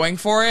song going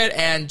for it,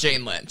 and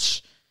Jane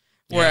Lynch.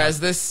 Whereas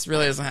this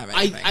really doesn't have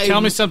anything.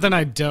 Tell me something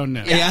I don't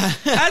know. Yeah.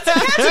 That's a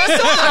catchy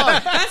song.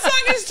 That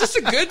song is just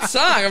a good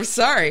song. I'm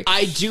sorry.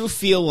 I do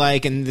feel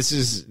like, and this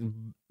is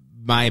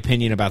my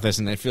opinion about this,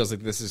 and it feels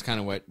like this is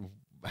kind of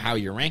how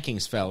your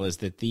rankings fell, is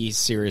that these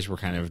series were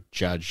kind of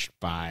judged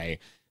by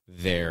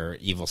their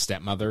evil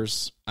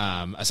stepmothers.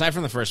 Aside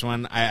from the first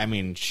one, I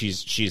mean,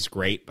 she's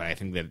great, but I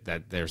think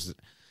that there's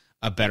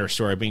a better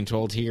story being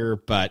told here.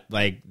 But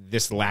like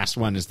this last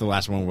one is the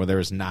last one where there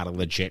is not a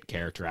legit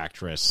character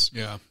actress.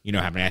 Yeah,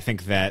 happening. I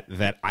think that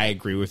I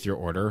agree with your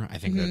order. I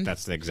think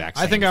that's the exact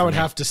same. I think I would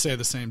have to say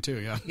the same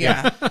too. Yeah.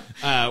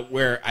 Yeah.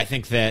 Where I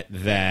think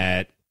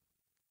that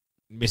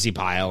Missy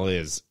Pyle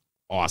is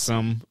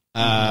awesome.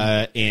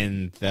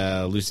 In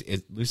the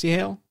Lucy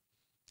Hale.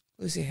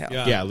 Lucy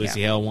Hale. Yeah,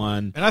 Lucy Hale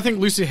one. And I think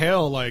Lucy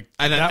Hale,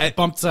 that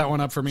bumps that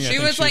one up for me. She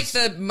was like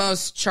the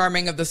most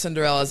charming of the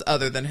Cinderellas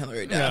other than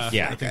Hilary Duff.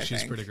 Yeah, I think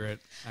she's pretty great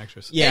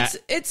actress. Yeah.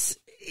 It's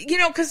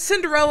because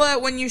Cinderella,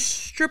 when you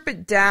strip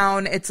it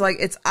down, it's like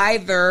it's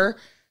either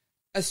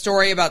a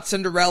story about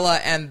Cinderella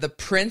and the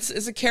prince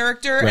is a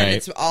character, and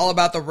it's all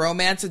about the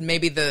romance, and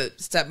maybe the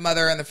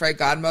stepmother and the fairy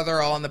godmother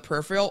are all in the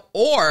peripheral,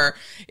 or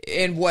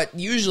in what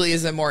usually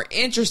is a more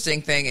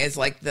interesting thing is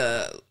like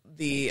the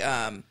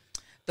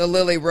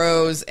Lily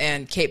Rose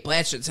and Cate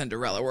Blanchett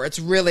Cinderella, where it's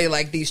really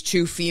like these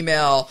two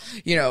female,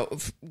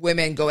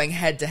 women going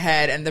head to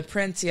head, and the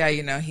prince,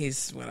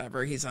 he's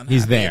whatever, he's unhappy.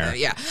 He's there.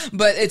 Yeah.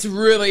 But it's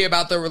really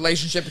about the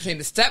relationship between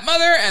the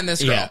stepmother and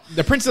this girl. Yeah.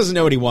 The prince doesn't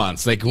know what he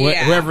wants. Like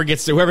whoever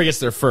gets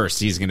there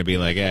first, he's going to be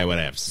like,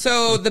 whatever.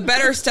 So the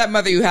better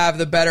stepmother you have,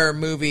 the better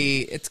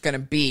movie it's going to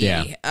be.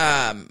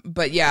 Yeah.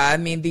 But yeah, I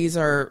mean, these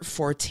are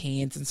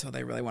 14s, and so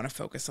they really want to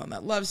focus on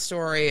that love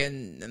story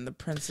and the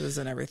princes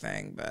and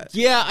everything. But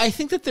yeah, I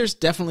think that there's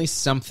definitely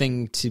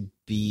something to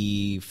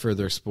be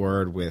further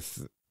explored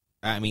with.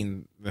 I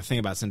mean, the thing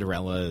about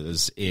Cinderella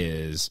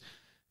is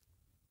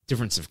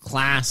difference of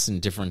class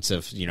and difference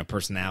of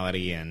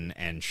personality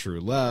and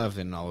true love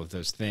and all of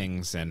those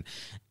things. And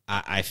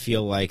I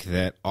feel like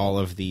that all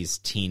of these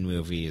teen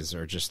movies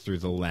are just through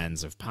the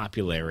lens of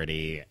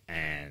popularity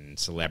and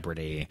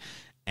celebrity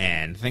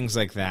and things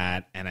like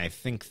that. And I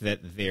think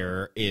that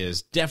there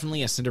is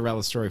definitely a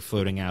Cinderella story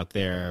floating out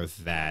there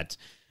that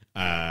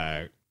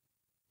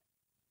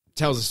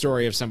tells a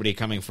story of somebody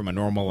coming from a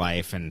normal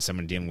life and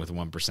someone dealing with a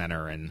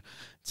 1%er, and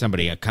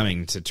somebody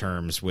coming to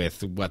terms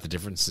with what the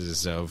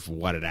differences of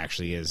what it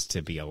actually is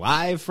to be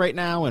alive right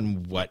now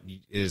and what it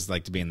is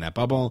like to be in that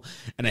bubble.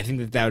 And I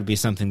think that would be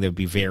something that would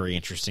be very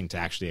interesting to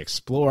actually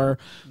explore.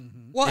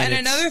 Well, and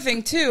another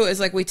thing too is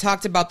like we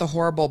talked about the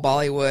horrible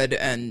Bollywood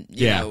and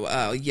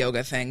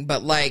yoga thing,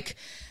 but like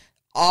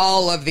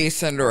all of these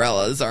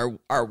Cinderellas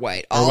are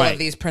white. All of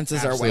these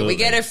princes are white. We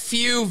get a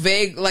few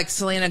vague, like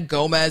Selena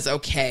Gomez,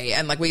 okay,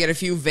 and like we get a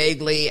few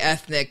vaguely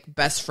ethnic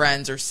best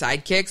friends or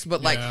sidekicks,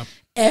 but like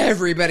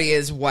everybody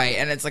is white,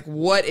 and it's like,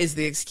 what is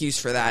the excuse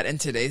for that in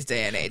today's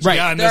day and age? Right.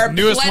 Yeah, and there are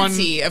newest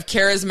plenty of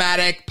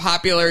charismatic,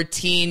 popular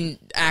teen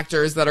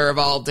actors that are of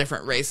all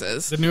different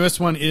races. The newest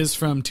one is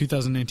from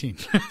 2019.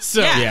 Just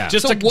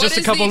a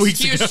couple of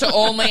weeks ago. Excuse to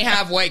only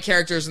have white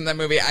characters in that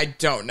movie? I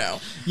don't know.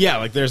 Yeah,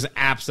 like there's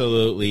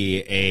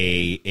absolutely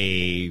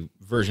a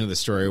version of the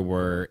story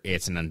where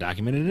it's an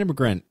undocumented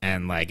immigrant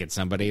and like it's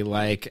somebody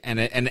like and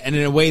in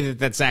a way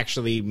that's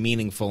actually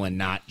meaningful and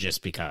not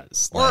just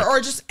because or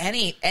just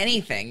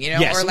anything,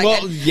 yes, or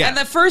like and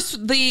the first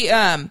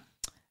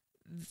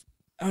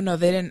oh no,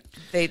 they didn't.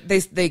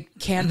 They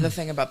canned the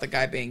thing about the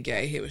guy being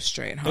gay. He was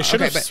straight. Huh? They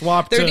should have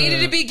swapped. There needed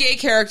to be gay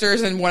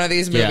characters in one of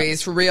these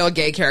movies, for real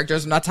gay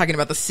characters. I'm not talking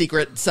about the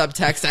secret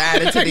subtext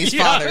added to these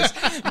fathers,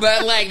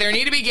 but like there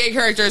need to be gay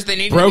characters. They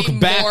need to be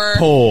more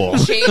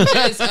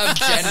changes of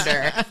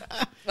gender.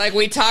 Like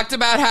we talked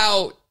about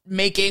how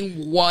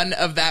making one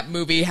of that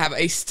movie have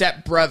a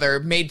stepbrother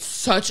made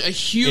such a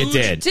huge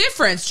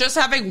difference. Just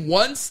having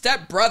one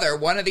stepbrother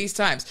one of these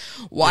times.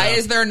 Why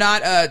is there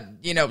not a,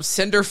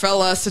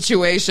 Cinderella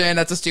situation?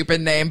 That's a stupid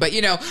name, but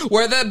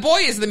where the boy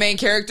is the main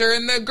character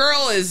and the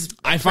girl is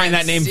I find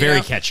that name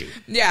very catchy.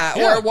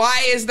 Yeah. Or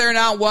why is there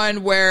not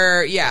one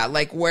where,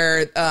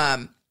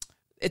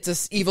 it's a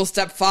evil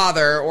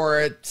stepfather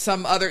or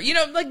some other,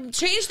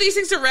 change these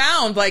things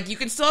around. Like, you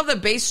can still have the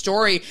base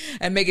story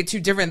and make it too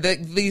different.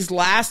 These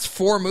last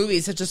 4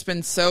 movies have just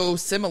been so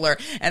similar.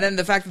 And then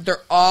the fact that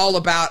they're all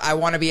about, I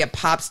want to be a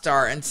pop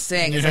star and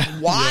sing. It's like,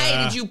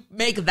 why did you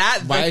make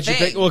that Why the did thing? you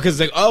think?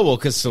 Well,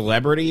 because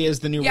celebrity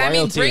is the new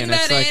royalty. Bring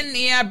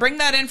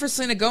that in for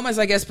Selena Gomez,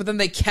 I guess, but then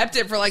they kept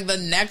it for like the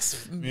next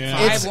 5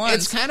 ones.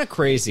 It's kind of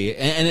crazy.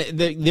 And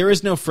there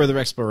is no further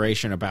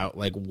exploration about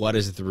like what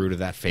is the root of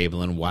that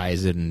fable and why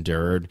is it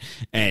endured.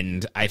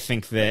 And I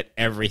think that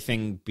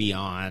everything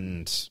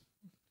beyond,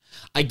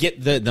 I get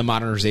the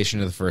modernization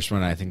of the first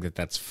one. I think that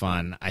that's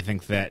fun. I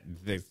think that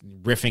the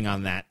riffing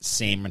on that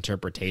same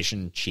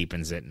interpretation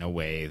cheapens it in a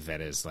way that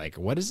is like,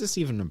 what is this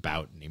even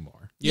about anymore?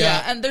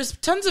 Yeah, and there's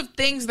tons of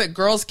things that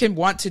girls can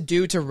want to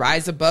do to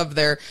rise above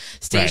their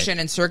station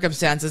and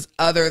circumstances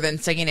other than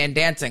singing and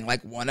dancing.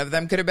 Like, one of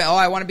them could have been,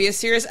 I want to be a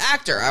serious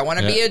actor. I want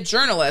to be a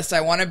journalist.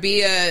 I want to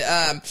be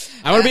I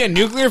want to be a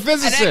nuclear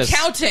physicist. An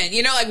accountant.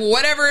 Like,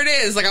 whatever it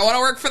is. Like, I want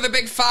to work for the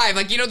Big Five.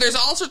 Like, there's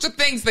all sorts of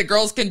things that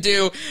girls can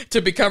do to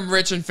become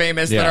rich and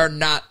famous that are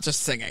not just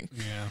singing.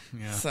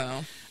 Yeah.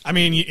 So... I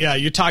mean,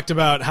 you talked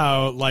about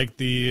how like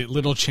the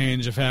little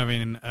change of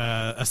having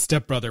a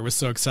stepbrother was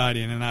so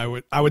exciting, and I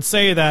would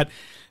say that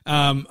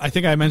I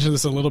think I mentioned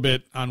this a little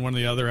bit on one of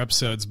the other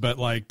episodes, but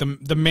like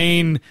the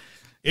main,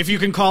 if you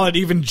can call it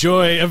even,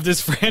 joy of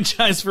this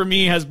franchise for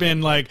me has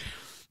been like,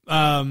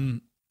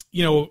 going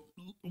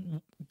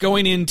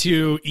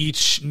into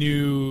each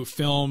new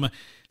film.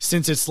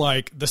 Since it's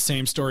like the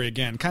same story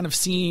again, kind of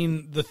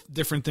seeing the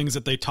different things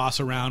that they toss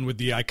around with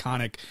the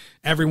iconic,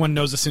 everyone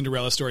knows the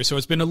Cinderella story. So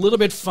it's been a little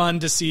bit fun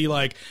to see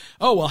like,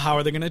 how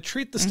are they going to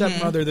treat the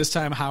stepmother this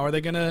time? How are they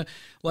going to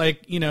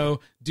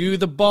do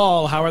the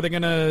ball? How are they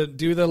going to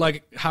do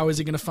how is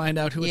he going to find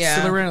out who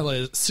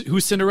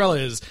Cinderella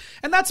is?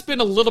 And that's been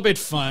a little bit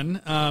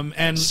fun.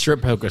 And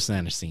strip poker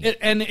Santa scene.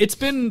 And it's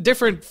been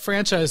different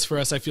franchise for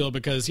us, I feel,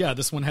 because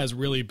this one has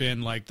really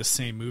been like the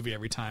same movie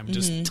every time.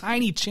 Just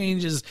tiny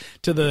changes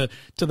to the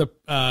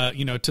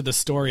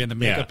story and the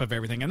makeup of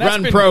everything. And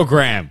that's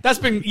program. That's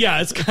been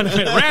it's kind of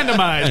randomized.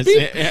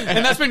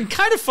 And that's been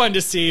kind of fun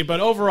to see, but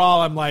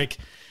overall I'm like,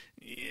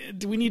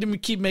 do we need to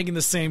keep making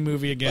the same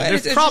movie again? Well,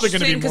 There's probably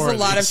going to be more because a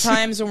lot of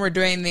times when we're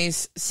doing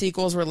these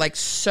sequels, we're like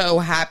so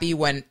happy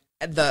when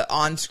the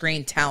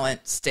on-screen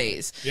talent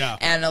stays. Yeah.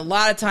 And a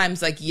lot of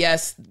times, like,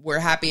 yes, we're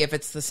happy if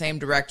it's the same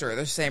director or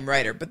the same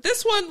writer. But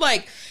this one,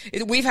 like,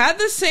 we've had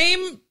the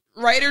same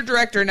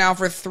writer-director now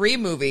for 3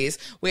 movies.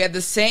 We had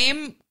the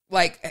same,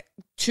 like,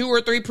 2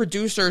 or 3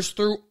 producers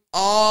through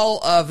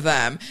all of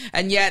them.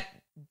 And yet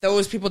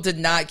those people did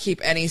not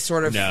keep any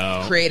sort of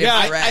creative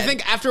thread. I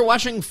think after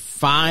watching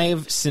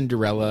 5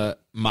 Cinderella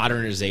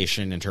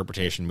modernization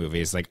interpretation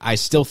movies, like, I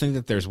still think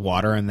that there's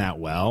water in that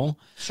well.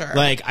 Sure.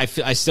 Like,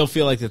 I still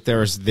feel like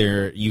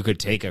that you could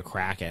take a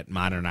crack at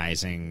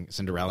modernizing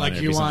Cinderella. Like, and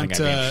it'd be something I'd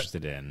be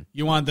interested in.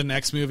 You want the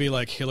next movie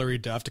like Hilary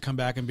Duff to come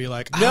back and be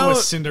like, I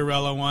was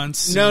Cinderella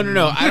once. No.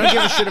 I don't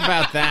give a shit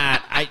about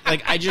that.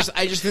 I just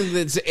think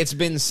that it's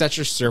been such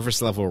a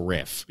surface level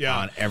riff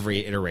on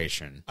every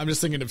iteration. I'm just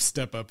thinking of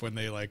Step Up when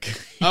they like,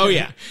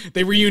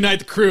 they reunite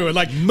the crew and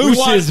like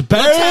Moose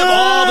back. Let's have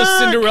all the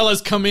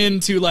Cinderellas come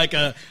into like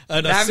a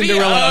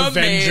Cinderella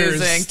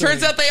Avengers.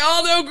 Turns out they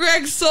all know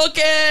Greg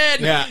Sulkin.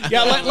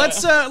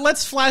 Yeah.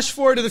 Let's flash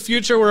forward to the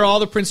future where all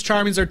the Prince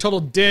Charmings are total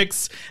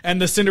dicks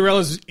and the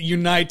Cinderellas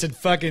unite to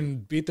fucking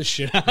beat the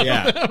shit out of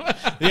them.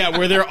 Yeah,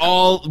 where they're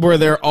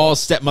all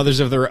stepmothers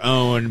of their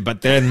own,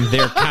 but then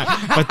they're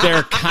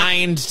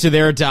kind to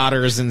their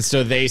daughters, and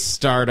so they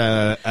start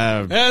a.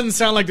 That doesn't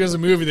sound like there's a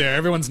movie there.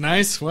 Everyone's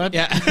nice. What?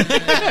 Yeah.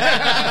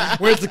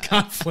 Where's the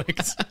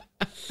conflict?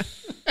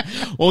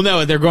 Well,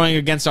 no, they're going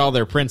against all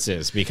their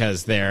princes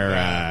because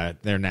they're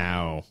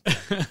now.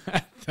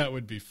 That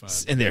would be fun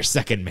in their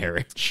second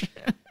marriage.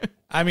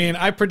 I mean,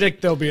 I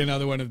predict there'll be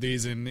another one of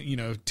these in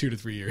 2 to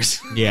 3 years.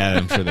 Yeah,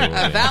 I'm sure there will.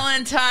 A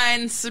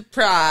Valentine's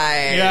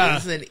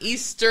surprise, an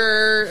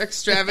Easter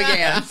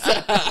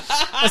extravaganza,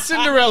 a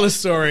Cinderella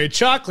Story,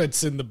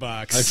 chocolates in the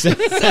box.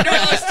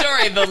 Cinderella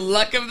Story, the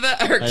luck of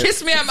the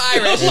Kiss Me, I'm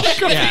Irish.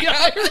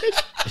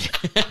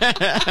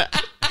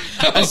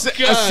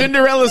 A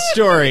Cinderella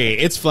Story.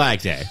 It's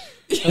Flag Day.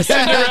 A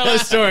Cinderella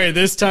Story,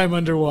 this time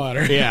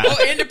underwater. Yeah.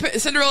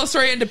 Cinderella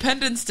Story,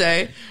 Independence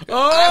Day.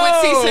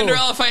 I would see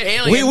Cinderella fight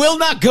aliens. We will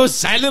not go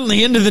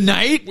silently into the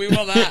night. We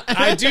will not.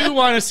 I do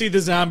want to see the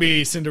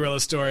zombie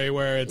Cinderella Story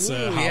where it's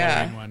a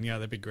Halloween one. Yeah,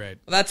 that'd be great.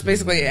 Well, that's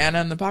basically Anna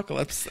and the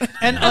Apocalypse.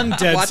 An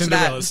undead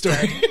Cinderella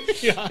Story.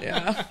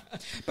 Yeah.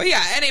 But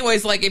yeah,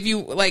 anyways, like if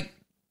you like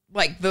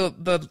like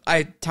the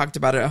I talked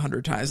about it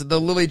 100 times. The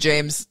Lily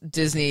James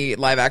Disney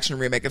live action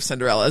remake of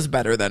Cinderella is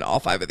better than all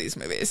 5 of these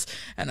movies,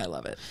 and I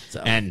love it.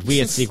 So, and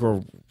we at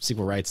Sequel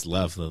Rights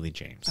love Lily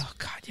James. oh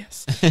God,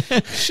 yes,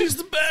 She's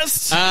the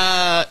best.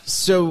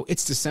 So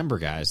it's December,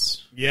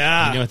 guys.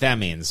 Yeah. You know what that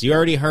means. You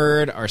already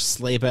heard our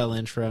sleigh bell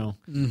intro.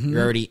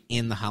 You're already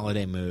in the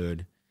holiday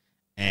mood.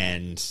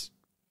 And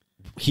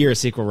here at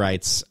Sequel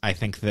Rights, I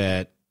think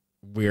that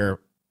we're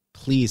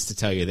pleased to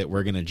tell you that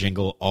we're going to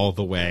jingle all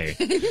the way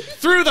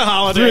Through the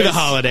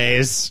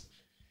holidays.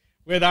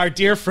 With our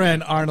dear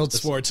friend Arnold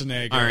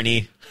Schwarzenegger.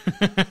 Arnie.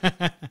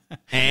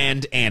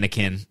 and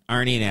Anakin.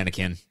 Arnie and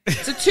Anakin.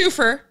 it's a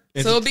twofer,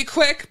 so it'll be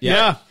quick.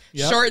 Yeah.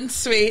 Short and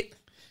sweet.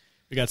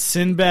 We got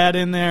Sinbad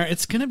in there.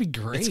 It's going to be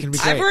great. It's going to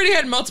be great. I've already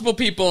had multiple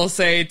people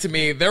say to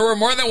me there were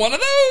more than one of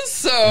those,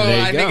 so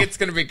I think it's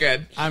going to be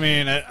good. I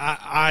mean,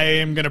 I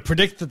am going to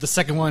predict that the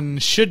second one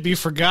should be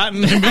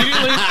forgotten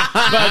immediately,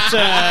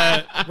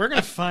 but we're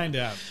going to find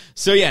out.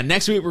 So, yeah,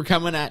 next week we're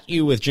coming at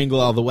you with Jingle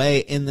All the Way.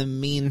 In the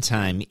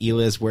meantime,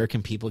 Eliz, where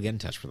can people get in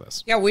touch with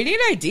us? Yeah, we need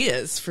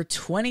ideas for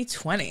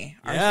 2020,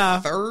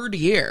 our 3rd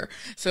year.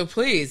 So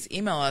please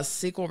email us,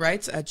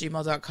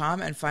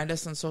 sequelrights@gmail.com, and find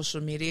us on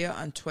social media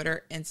on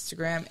Twitter,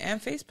 Instagram,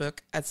 and Facebook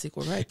at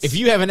Sequel Rights. If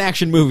you have an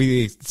action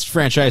movie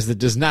franchise that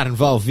does not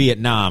involve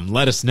Vietnam,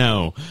 let us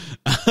know.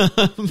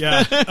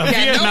 Yeah,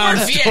 no more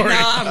story.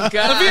 Vietnam.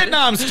 God. A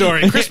Vietnam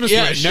story. Christmas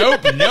wish.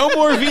 Nope, no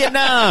more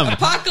Vietnam.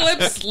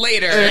 Apocalypse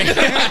later.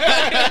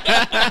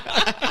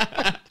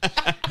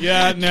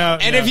 Yeah, no.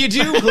 And if you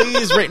do,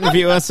 please rate and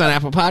review us on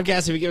Apple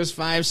Podcasts. If you give us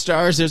 5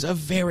 stars, there's a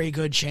very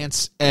good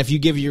chance if you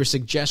give your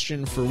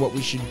suggestion for what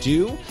we should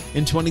do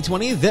in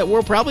 2020 that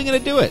we're probably going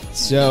to do it.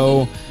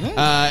 So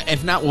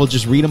if not, we'll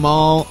just read them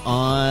all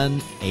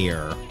on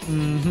air.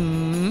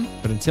 Mm-hmm.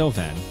 But until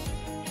then,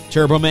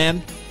 Turbo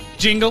Man.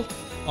 Jingle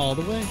all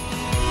the way.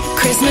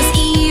 Christmas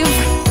Eve,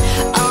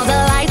 all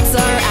the lights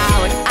are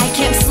out. I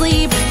can't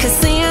sleep, cause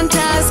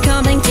Santa's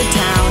coming to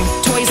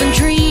town. Toys and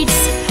treats,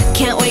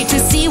 can't wait to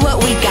see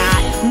what we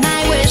got.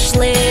 My wish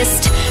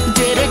list,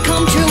 did it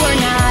come true or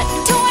not?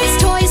 Toys,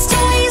 toys,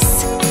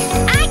 toys,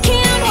 I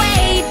can't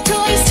wait.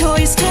 Toys,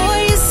 toys,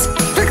 toys,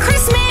 for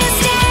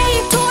Christmas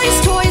Day.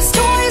 Toys, toys,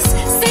 toys,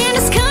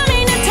 Santa's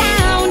coming to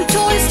town.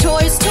 Toys,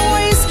 toys,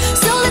 toys,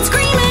 so let's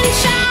scream and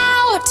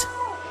shout.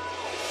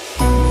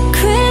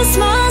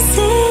 Christmas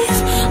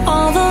Eve,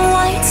 all the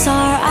lights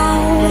are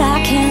out.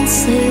 I can't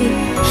sleep,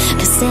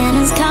 cause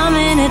Santa's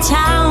coming to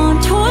town.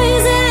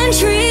 Toys and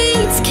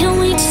treats, can't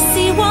wait to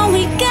see what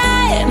we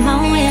got. My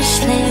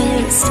wish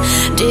list,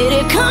 did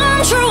it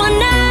come true or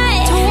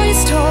not?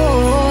 Toys,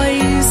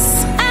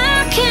 toys,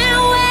 I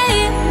can't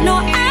wait. No,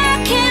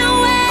 I can't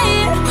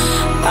wait.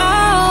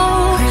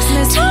 Oh,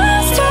 Christmas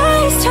toys,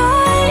 toys,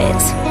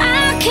 toys, I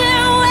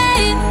can't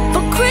wait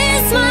for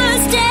Christmas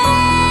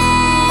Day.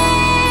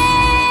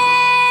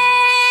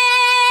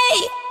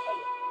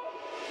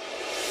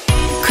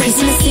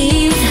 Christmas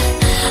Eve,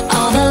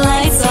 all the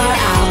lights are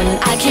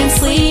out. I can't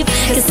sleep,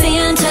 cause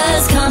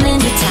Santa's coming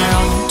to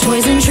town.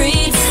 Toys and